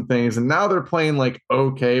out some things, and now they're playing like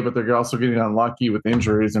okay, but they're also getting unlucky with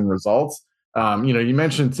injuries and results. You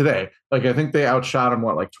mentioned today, like I think they outshot him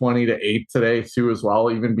 20-8 today too as well,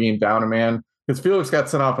 even being down a man. Because Felix got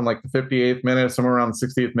sent off in like the 58th minute, somewhere around the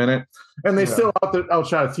 60th minute, and they still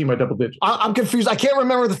outshot a team by double digits. I'm confused. I can't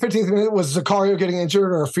remember the 15th minute. Was Zakario getting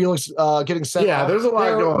injured or Felix getting sent off? Yeah, there's a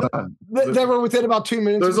lot going on. They were within about 2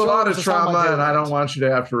 minutes. There's a lot of trauma, and I don't want you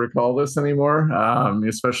to have to recall this anymore,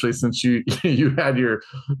 especially since you had your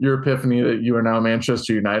epiphany that you are now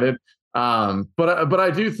Manchester United. But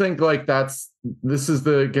I do think like this is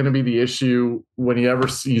going to be the issue when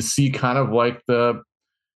you see kind of like the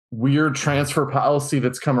weird transfer policy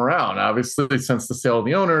that's come around. Obviously, since the sale of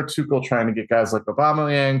the owner, Tuchel trying to get guys like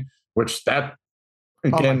Aubameyang, which that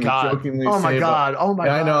again, jokingly. Oh my God!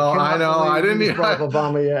 I know. I didn't even.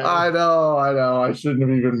 Aubameyang. I know. I shouldn't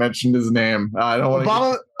have even mentioned his name. I don't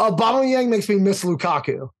want to. Aubameyang makes me miss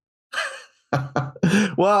Lukaku.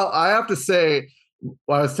 Well, I have to say,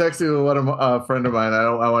 I was texting with a friend of mine. I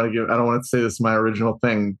don't want to say this is my original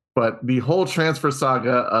thing, but the whole transfer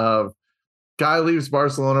saga of guy leaves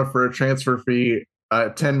Barcelona for a transfer fee,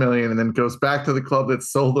 $10 million and then goes back to the club that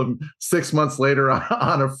sold him 6 months later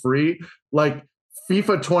on a free. Like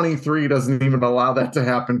FIFA 23 doesn't even allow that to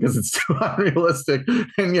happen because it's too unrealistic.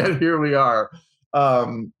 And yet here we are.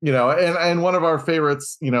 And one of our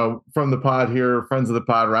favorites, from the pod here, friends of the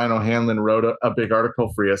pod, Ryan O'Hanlon wrote a big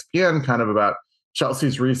article for ESPN kind of about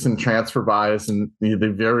Chelsea's recent transfer bias and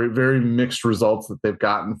the very, very mixed results that they've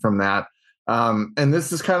gotten from that. And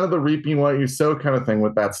this is kind of the reaping what you sow kind of thing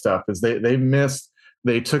with that stuff is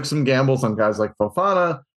they took some gambles on guys like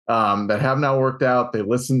Fofana that have now worked out. They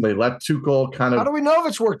listened, they let Tuchel kind of. How do we know if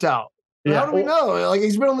it's worked out? Yeah. How do we know? Like,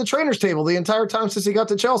 he's been on the trainer's table the entire time since he got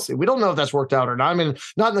to Chelsea. We don't know if that's worked out or not. I mean,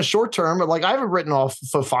 not in the short term, but like I haven't written off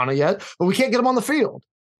Fofana yet, but we can't get him on the field.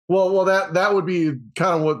 Well, that would be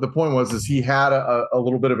kind of what the point was, is he had a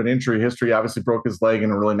little bit of an injury history, obviously broke his leg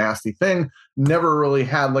in a really nasty thing, never really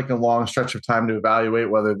had like a long stretch of time to evaluate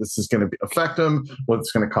whether this is going to affect him, what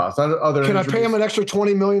it's going to cost. Other Can injuries. I pay him an extra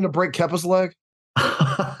 $20 million to break Kepa's leg?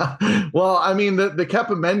 Well, I mean, the Kepa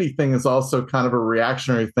Mendy thing is also kind of a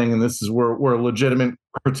reactionary thing, and this is where a legitimate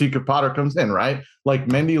critique of Potter comes in, right? Like,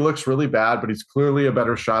 Mendy looks really bad, but he's clearly a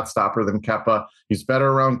better shot stopper than Kepa. He's better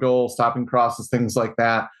around goal, stopping crosses, things like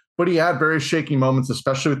that. But he had very shaky moments,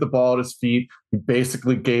 especially with the ball at his feet. He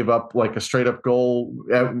basically gave up like a straight up goal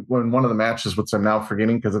when one of the matches, which I'm now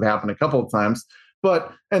forgetting because it happened a couple of times.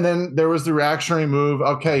 And then there was the reactionary move.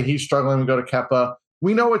 Okay, he's struggling to go to Kepa.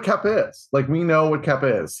 We know what Kepa is. Like, we know what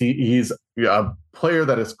Kepa is. He's a player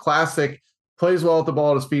that is classic, plays well with the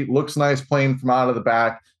ball at his feet, looks nice playing from out of the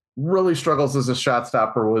back, really struggles as a shot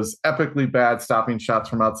stopper, was epically bad stopping shots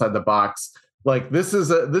from outside the box. Like, this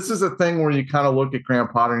is a thing where you kind of look at Graham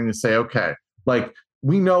Potter and you say, okay, like,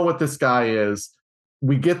 we know what this guy is.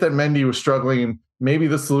 We get that Mendy was struggling. Maybe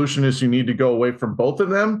the solution is you need to go away from both of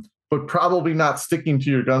them, but probably not sticking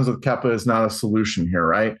to your guns with Kepa is not a solution here,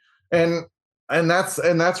 right? And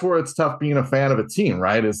that's where it's tough being a fan of a team,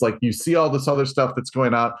 right? It's like you see all this other stuff that's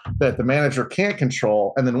going on that the manager can't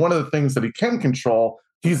control. And then one of the things that he can control,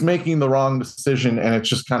 he's making the wrong decision, and it's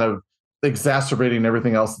just kind of exacerbating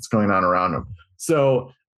everything else that's going on around him.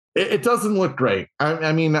 So it doesn't look great.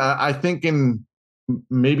 I think in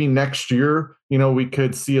maybe next year, we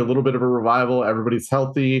could see a little bit of a revival. Everybody's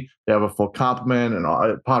healthy. They have a full complement,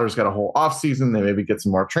 and Potter's got a whole offseason. They maybe get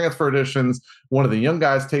some more transfer additions. One of the young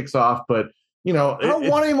guys takes off, but I don't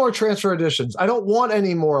want any more transfer additions. I don't want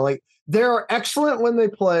any more. Like, they're excellent when they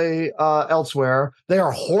play elsewhere. They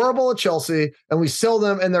are horrible at Chelsea, and we sell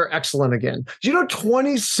them, and they're excellent again. Do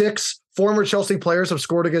 26 former Chelsea players have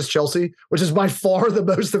scored against Chelsea, which is by far the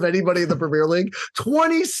most of anybody in the Premier League?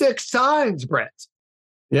 26 times, Brett.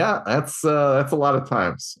 Yeah, that's a lot of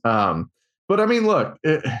times. But I mean, look,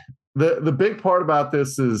 the big part about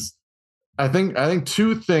this is I think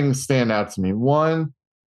two things stand out to me. One,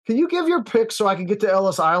 can you give your pick so I can get to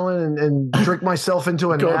Ellis Island and drink myself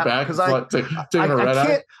into a nap? Because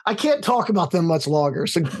I can't talk about them much longer.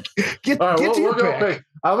 So get to your pick.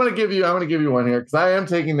 I'm gonna give you one here because I am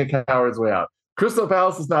taking the coward's way out. Crystal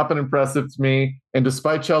Palace has not been impressive to me, and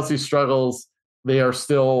despite Chelsea's struggles, they are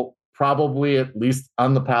still probably at least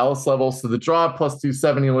on the Palace level. So the draw plus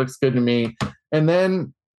 270 looks good to me. And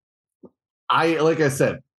then like I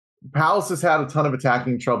said, Palace has had a ton of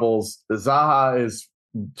attacking troubles. Zaha is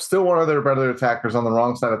still one of their better attackers on the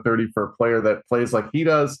wrong side of 30 for a player that plays like he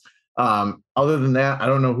does. Other than that, I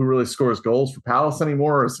don't know who really scores goals for Palace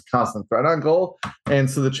anymore. It's a constant threat on goal. And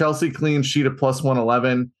so the Chelsea clean sheet of plus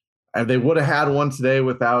 111, and they would have had one today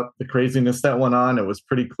without the craziness that went on. It was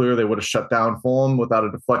pretty clear they would have shut down Fulham without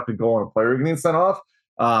a deflected goal and a player getting sent off.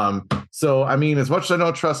 So, I mean, as much as I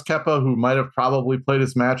don't trust Kepa, who might have probably played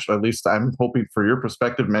his match, at least I'm hoping for your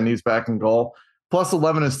perspective, Mendy's back in goal. Plus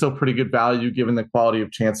 11 is still pretty good value given the quality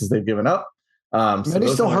of chances they've given up.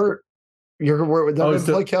 Mendy's still hurt. They didn't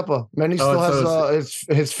play Kepa. Mendy still has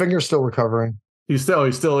his finger's still recovering. He's still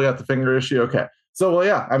got the finger issue. Okay. So, well,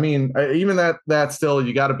 yeah, I mean, even that still,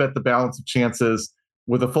 you got to bet the balance of chances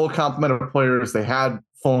with a full complement of players. They had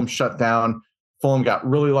Fulham shut down. Fulham got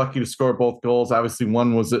really lucky to score both goals. Obviously,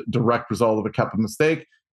 one was a direct result of a Kepa mistake,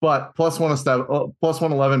 but plus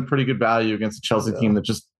 111, pretty good value against a Chelsea team that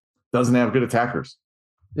just doesn't have good attackers.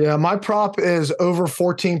 Yeah, my prop is over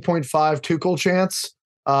 14.5 Tuchel chance.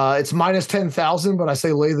 It's minus 10,000, but I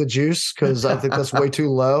say lay the juice because I think that's way too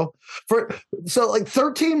low. Like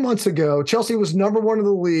 13 months ago, Chelsea was number one in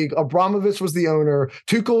the league. Abramovich was the owner.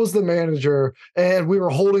 Tuchel was the manager, and we were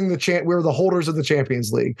holding we were the holders of the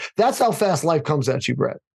Champions League. That's how fast life comes at you,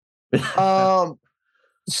 Brett.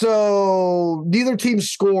 So neither team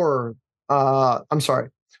score. I'm sorry.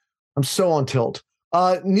 I'm so on tilt.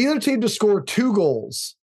 Neither team to score 2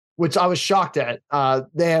 goals which I was shocked at.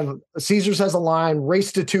 They have Caesars has a line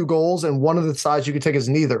race to 2 goals, and one of the sides you could take is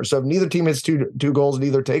neither. So if neither team hits two goals,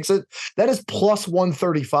 neither takes it. That is plus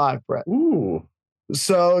 135, Brett. Ooh.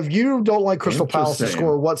 So if you don't like Crystal Palace to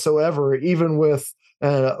score whatsoever, even with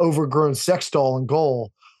an overgrown sex doll in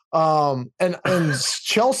goal, and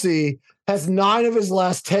Chelsea has 9 of his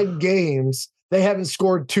last 10 games, they haven't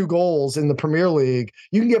scored 2 goals in the Premier League.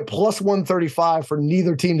 You can get plus 135 for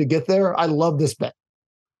neither team to get there. I love this bet.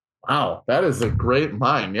 Wow, that is a great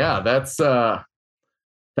line. Yeah, that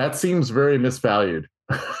seems very misvalued.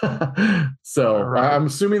 So right. I'm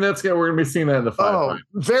assuming we're going to be seeing that in the 5. Oh,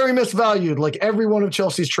 very misvalued, like every one of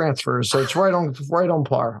Chelsea's transfers. So it's right on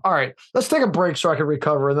par. All right, let's take a break so I can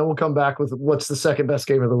recover, and then we'll come back with what's the second best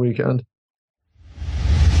game of the weekend.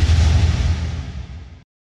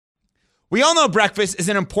 We all know breakfast is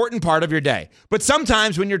an important part of your day, but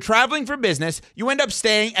sometimes when you're traveling for business, you end up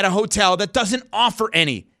staying at a hotel that doesn't offer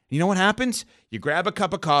any. You know what happens? You grab a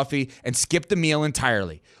cup of coffee and skip the meal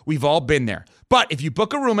entirely. We've all been there. But if you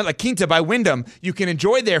book a room at La Quinta by Wyndham, you can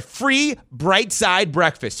enjoy their free Bright Side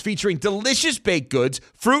breakfast featuring delicious baked goods,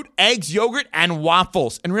 fruit, eggs, yogurt, and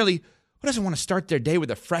waffles. And really, who doesn't want to start their day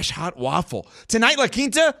with a fresh, hot waffle? Tonight, La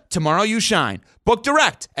Quinta, tomorrow you shine. Book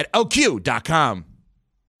direct at lq.com.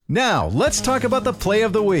 Now, let's talk about the play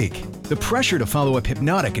of the week. The pressure to follow up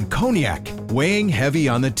Hypnotic and Cognac, weighing heavy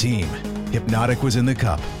on the team. Hypnotic was in the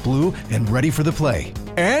cup, blue, and ready for the play.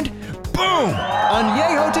 And boom!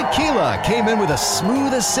 Añejo Tequila came in with a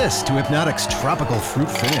smooth assist to Hypnotic's tropical fruit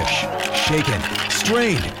finish. Shaken,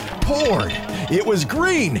 strained, poured. It was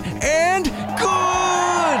green and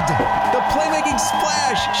good! The playmaking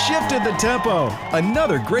splash shifted the tempo.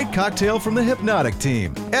 Another great cocktail from the Hypnotic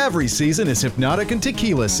team. Every season is Hypnotic and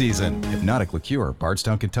Tequila season. Hypnotic Liqueur,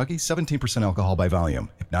 Bardstown, Kentucky, 17% alcohol by volume.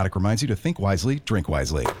 Hypnotic reminds you to think wisely, drink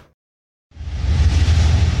wisely.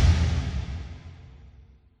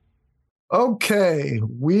 Okay,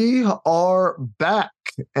 we are back,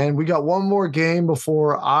 and we got one more game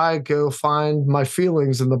before I go find my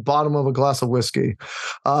feelings in the bottom of a glass of whiskey.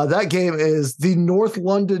 That game is the North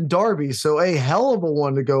London Derby, so a hell of a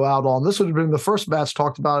one to go out on. This would have been the first match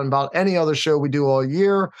talked about in about any other show we do all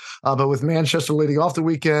year, but with Manchester leading off the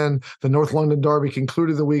weekend, the North London Derby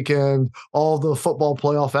concluded the weekend, all the football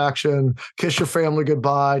playoff action, kiss your family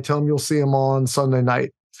goodbye, tell them you'll see them on Sunday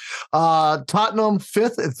night. Tottenham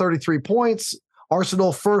 5th at 33 points.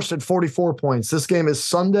 Arsenal 1st at 44 points. This game is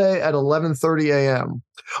Sunday at 11:30 a.m.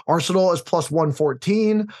 Arsenal is plus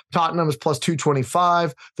 114. Tottenham is plus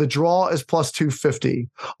 225. The draw is plus 250.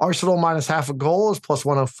 Arsenal minus half a goal is plus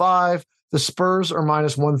 105. The Spurs are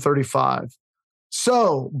minus 135.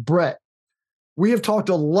 So, Brett, we have talked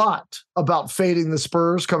a lot about fading the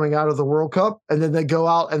Spurs coming out of the World Cup, and then they go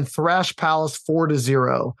out and thrash Palace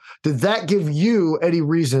 4-0. Did that give you any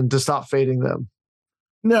reason to stop fading them?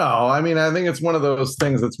 No, I mean, I think it's one of those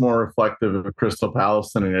things that's more reflective of Crystal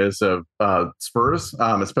Palace than it is of Spurs,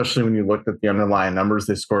 especially when you looked at the underlying numbers.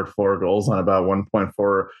 They scored 4 goals on about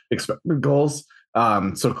 1.4 expected goals.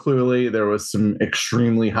 So clearly there was some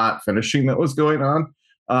extremely hot finishing that was going on.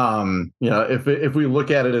 If we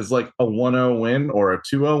look at it as like a 1-0 win or a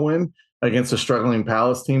 2-0 win against a struggling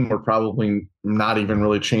Palace team, we're probably not even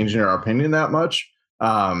really changing our opinion that much.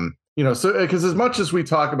 So because as much as we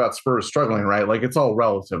talk about Spurs struggling, right, like it's all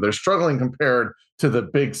relative. They're struggling compared to the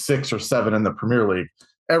big 6 or 7 in the Premier League.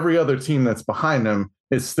 Every other team that's behind them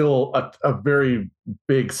is still a very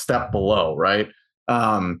big step below, right?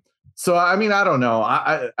 So, I mean, I don't know.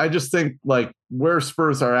 I just think like where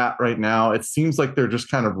Spurs are at right now, it seems like they're just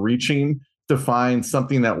kind of reaching to find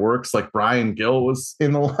something that works. Like Brian Gill was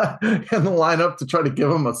in the lineup to try to give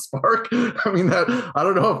him a spark. I mean, I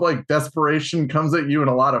don't know if like desperation comes at you in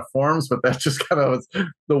a lot of forms, but that just kind of was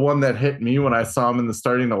the one that hit me when I saw him in the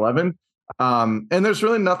starting 11. And there's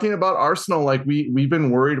really nothing about Arsenal. Like we've been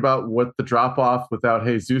worried about what the drop off without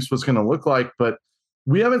Jesus was going to look like, but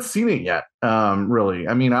we haven't seen it yet, really.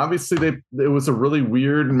 I mean, obviously, it was a really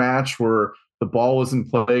weird match where the ball was in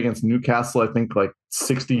play against Newcastle, I think, like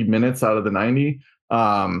 60 minutes out of the 90.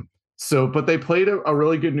 But they played a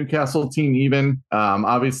really good Newcastle team even.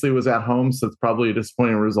 Obviously, it was at home, so it's probably a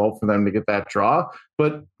disappointing result for them to get that draw.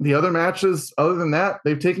 But the other matches, other than that,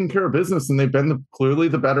 they've taken care of business, and they've been clearly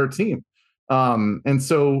the better team. And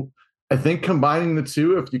so I think combining the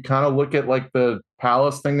two, if you kind of look at like the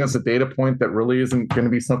Palace thing as a data point, that really isn't going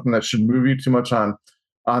to be something that should move you too much on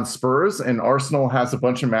Spurs. And Arsenal has a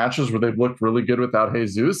bunch of matches where they've looked really good without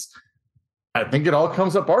Jesus. I think it all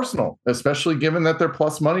comes up Arsenal, especially given that they're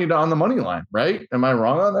plus money on the money line, right? Am I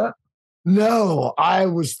wrong on that? No, I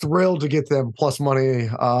was thrilled to get them plus money.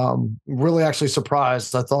 Really actually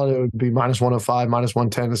surprised. I thought it would be minus 105, minus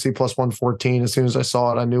 110 to see plus 114. As soon as I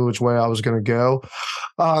saw it, I knew which way I was going to go.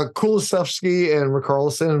 Kulusevski and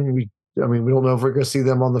Richarlison, we don't know if we're going to see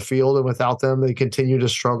them on the field, and without them, they continue to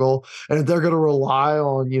struggle. And if they're going to rely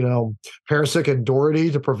on, Perisic and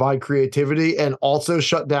Doherty to provide creativity and also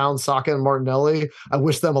shut down Saka and Martinelli, I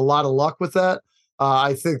wish them a lot of luck with that.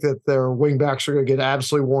 I think that their wingbacks are going to get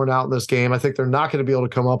absolutely worn out in this game. I think they're not going to be able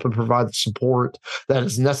to come up and provide the support that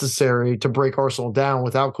is necessary to break Arsenal down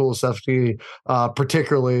without Kulusevski,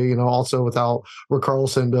 particularly, also without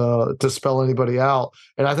Richarlison to spell anybody out.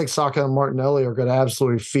 And I think Saka and Martinelli are going to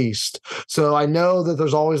absolutely feast. So I know that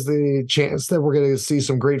there's always the chance that we're going to see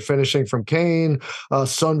some great finishing from Kane.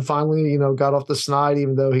 Son finally, got off the snide,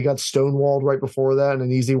 even though he got stonewalled right before that in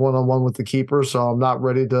an easy one-on-one with the keeper. So I'm not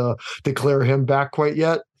ready to declare him back quite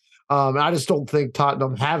yet. I just don't think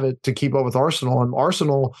Tottenham have it to keep up with Arsenal. And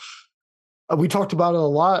Arsenal, we talked about it a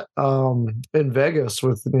lot in Vegas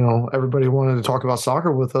with, everybody wanted to talk about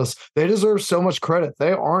soccer with us. They deserve so much credit.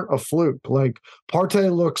 They aren't a fluke. Like,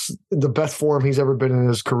 Partey looks the best form he's ever been in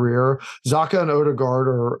his career. Xhaka and Odegaard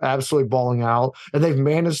are absolutely balling out, and they've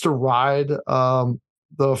managed to ride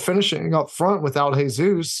the finishing up front without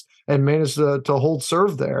Jesus and managed to hold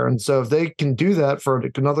serve there. And so if they can do that for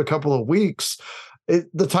another couple of weeks,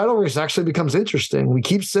 the title race actually becomes interesting. We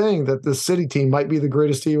keep saying that the City team might be the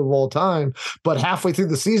greatest team of all time, but halfway through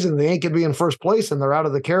the season, they ain't going to be in first place and they're out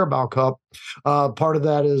of the Carabao Cup. Part of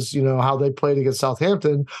that is, how they played against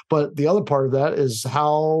Southampton, but the other part of that is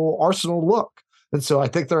how Arsenal look. And so I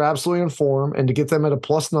think they're absolutely in form, and to get them at a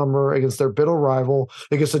plus number against their bitter rival,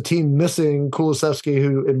 against a team missing Kulusevski,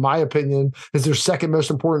 who, in my opinion, is their second most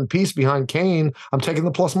important piece behind Kane, I'm taking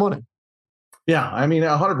the plus money. Yeah,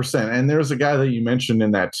 100%. And there's a guy that you mentioned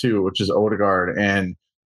in that too, which is Odegaard. And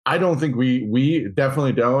I don't think we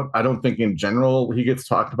definitely don't. I don't think in general he gets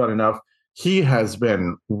talked about enough. He has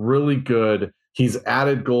been really good. He's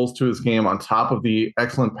added goals to his game on top of the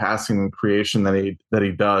excellent passing and creation that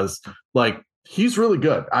he does. Like, he's really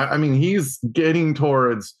good. He's getting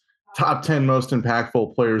towards top 10 most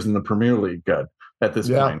impactful players in the Premier League good at this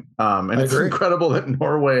point. And it's incredible that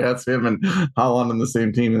Norway has him and Haaland on the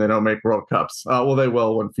same team and they don't make World Cups. Well, they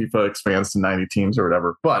will when FIFA expands to 90 teams or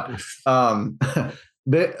whatever. But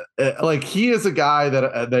he is a guy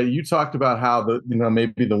that you talked about how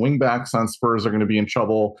maybe the wing backs on Spurs are going to be in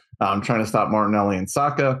trouble trying to stop Martinelli and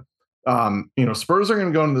Saka. Spurs are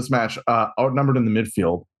going to go into this match outnumbered in the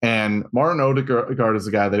midfield, and Martin Odegaard is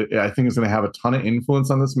a guy that I think is going to have a ton of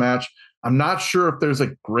influence on this match. I'm not sure if there's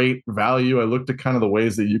a great value. I looked at kind of the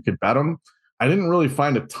ways that you could bet him. I didn't really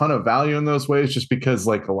find a ton of value in those ways, just because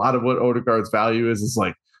like a lot of what Odegaard's value is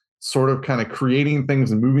like sort of kind of creating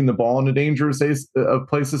things and moving the ball into dangerous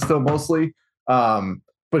places still mostly.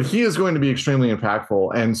 But he is going to be extremely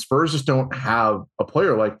impactful, and Spurs just don't have a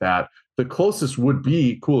player like that. The closest would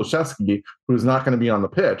be Kulusevski, who's not going to be on the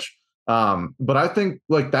pitch. But I think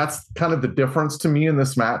like that's kind of the difference to me in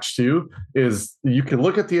this match too, is you can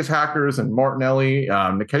look at the attackers and Martinelli.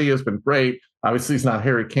 Nketiah has been great. Obviously, he's not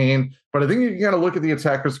Harry Kane, but I think you got to look at the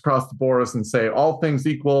attackers across the board and say, all things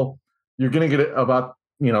equal, you're going to get about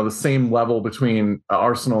the same level between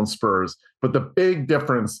Arsenal and Spurs. But the big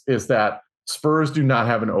difference is that Spurs do not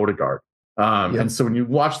have an Odegaard. And so when you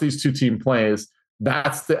watch these two team plays,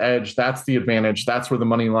 that's the edge, that's the advantage, that's where the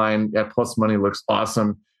money line at plus money looks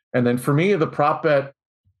awesome. And then for me, the prop bet,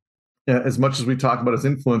 as much as we talk about his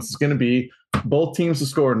influence, is going to be both teams to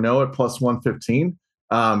score no at plus 115,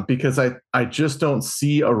 because I just don't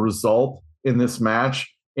see a result in this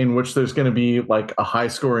match in which there's going to be like a high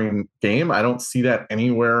scoring game. I don't see that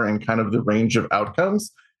anywhere in kind of the range of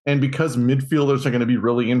outcomes. And because midfielders are going to be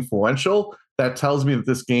really influential, that tells me that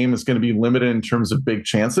this game is going to be limited in terms of big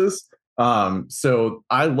chances. So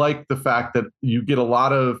I like the fact that you get a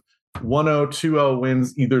lot of 1-0, 2-0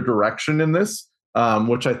 wins either direction in this,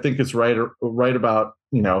 which I think is right about,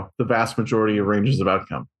 the vast majority of ranges of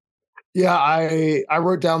outcome. Yeah, I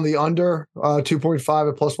wrote down the under 2.5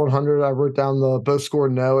 at plus 100. I wrote down the both score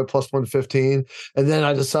no at plus 115. And then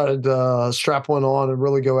I decided to strap one on and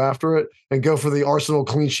really go after it and go for the Arsenal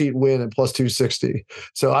clean sheet win at plus 260.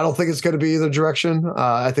 So I don't think it's going to be either direction.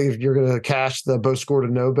 I think if you're going to cash the both score to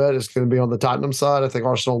no bet, it's going to be on the Tottenham side. I think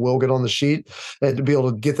Arsenal will get on the sheet and to be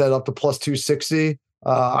able to get that up to plus 260.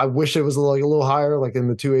 I wish it was like a little higher, like in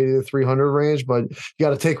the 280 to 300 range, but you got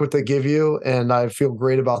to take what they give you. And I feel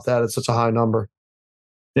great about that. It's such a high number.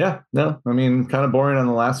 Yeah, no, I mean, kind of boring on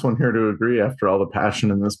the last one here to agree after all the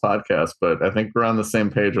passion in this podcast, but I think we're on the same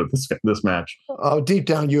page with this match. Oh, deep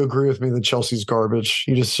down, you agree with me that Chelsea's garbage.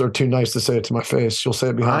 You just are too nice to say it to my face. You'll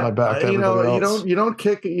say it behind my back to everybody else. You don't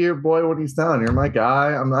kick at your boy when he's down. You're my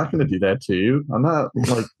guy. I'm not going to do that to you. I'm not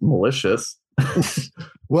like malicious.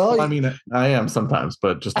 Well, I mean, I am sometimes,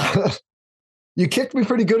 but just. You kicked me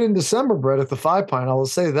pretty good in December, Brett, at the 5 Pint. I will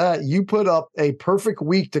say that. You put up a perfect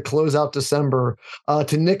week to close out December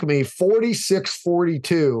to nick me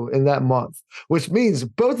 46-42 in that month, which means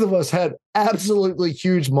both of us had absolutely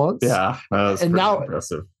huge months. Yeah, that was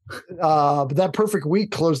impressive. But that perfect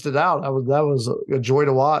week closed it out. That was a joy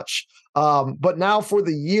to watch. But now for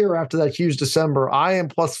the year after that huge December, I am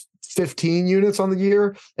plus 15 units on the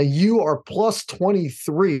year, and you are plus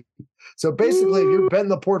 23. So basically, if you're betting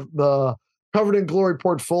the Covered in Glory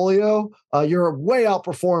portfolio, you're way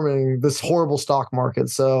outperforming this horrible stock market.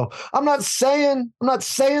 So I'm not saying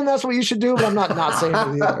that's what you should do, but I'm not saying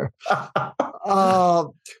it either.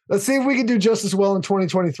 Let's see if we can do just as well in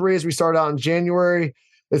 2023 as we start out in January.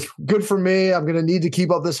 It's good for me. I'm going to need to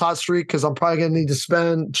keep up this hot streak because I'm probably going to need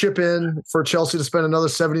to chip in for Chelsea to spend another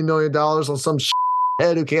 $70 million on some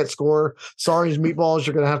head who can't score. Sorry, meatballs.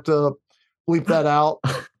 You're going to have to bleep that out.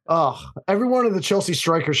 Oh, every one of the Chelsea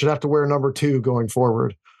strikers should have to wear number 2 going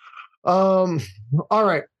forward. All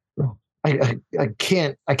right. I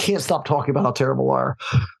can't stop talking about how terrible they are.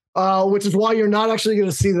 Which is why you're not actually going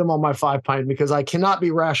to see them on my 5 Pint, because I cannot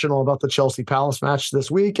be rational about the Chelsea Palace match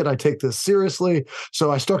this week, and I take this seriously.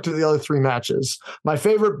 So I stuck to the other 3 matches. My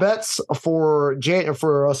favorite bets for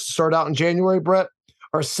us to start out in January, Brett,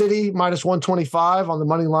 are City minus 125 on the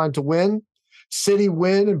money line to win. City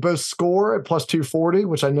win and both score at plus 240,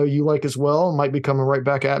 which I know you like as well, and might be coming right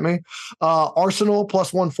back at me. Arsenal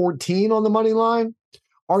plus 114 on the money line.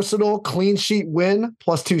 Arsenal clean sheet win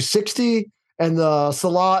plus 260, and the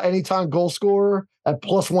Salah anytime goal scorer at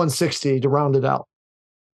plus 160 to round it out.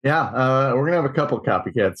 Yeah, we're going to have a couple of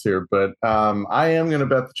copycats here, but I am going to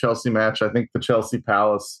bet the Chelsea match. I think the Chelsea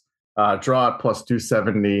Palace draw at plus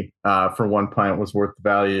 270 for 1 pint was worth the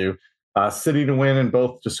value. City to win and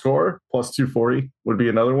both to score, plus 240 would be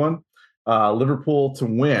another one. Liverpool to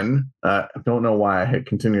win. I don't know why I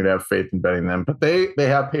continue to have faith in betting them, but they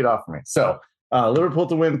have paid off for me. So Liverpool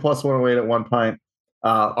to win, plus 108 at 1 pint.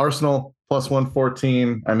 Arsenal, plus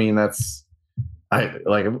 114. I mean,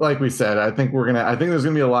 like we said, I think there's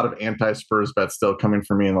gonna be a lot of anti-Spurs bets still coming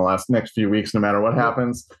for me in the next few weeks, no matter what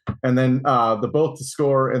happens. And then the both to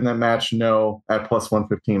score and then match no at plus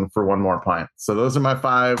 115 for 1 more pint. So those are my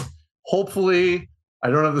 5. Hopefully I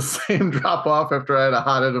don't have the same drop off after I had a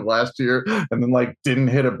hot end of last year and then didn't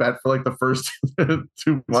hit a bet for the first 2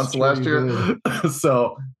 months last year.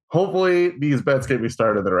 So hopefully these bets get me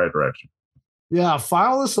started in the right direction. Yeah,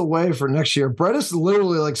 file this away for next year. Brett is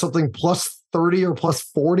literally something plus 30 or plus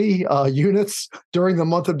 40 units during the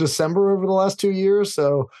month of December over the last 2 years.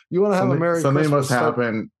 So you want to have a Merry Christmas. Something must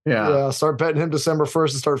happen. Yeah. Start betting him December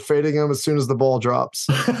 1st and start fading him as soon as the ball drops.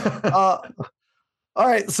 All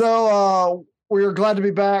right. So we're glad to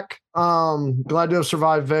be back. Glad to have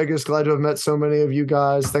survived Vegas. Glad to have met so many of you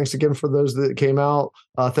guys. Thanks again for those that came out.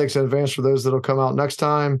 Thanks in advance for those that will come out next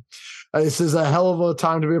time. This is a hell of a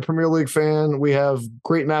time to be a Premier League fan. We have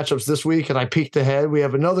great matchups this week, and I peeked ahead. We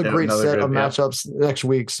have another great set of matchups next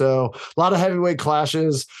week. So a lot of heavyweight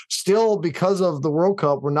clashes. Still, because of the World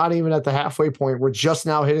Cup, we're not even at the halfway point. We're just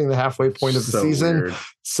now hitting the halfway point of the season. Weird.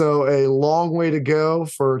 So a long way to go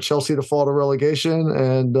for Chelsea to fall to relegation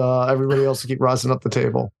and everybody else to keep rising up the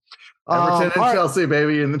table. Everton and Chelsea,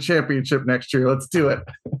 baby, in the championship next year. Let's do it.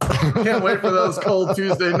 Can't wait for those cold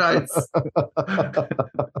Tuesday nights.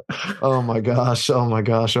 Oh my gosh.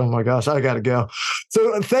 I got to go.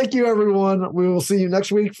 So thank you, everyone. We will see you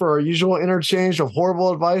next week for our usual interchange of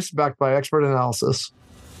horrible advice backed by expert analysis.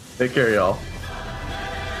 Take care, y'all.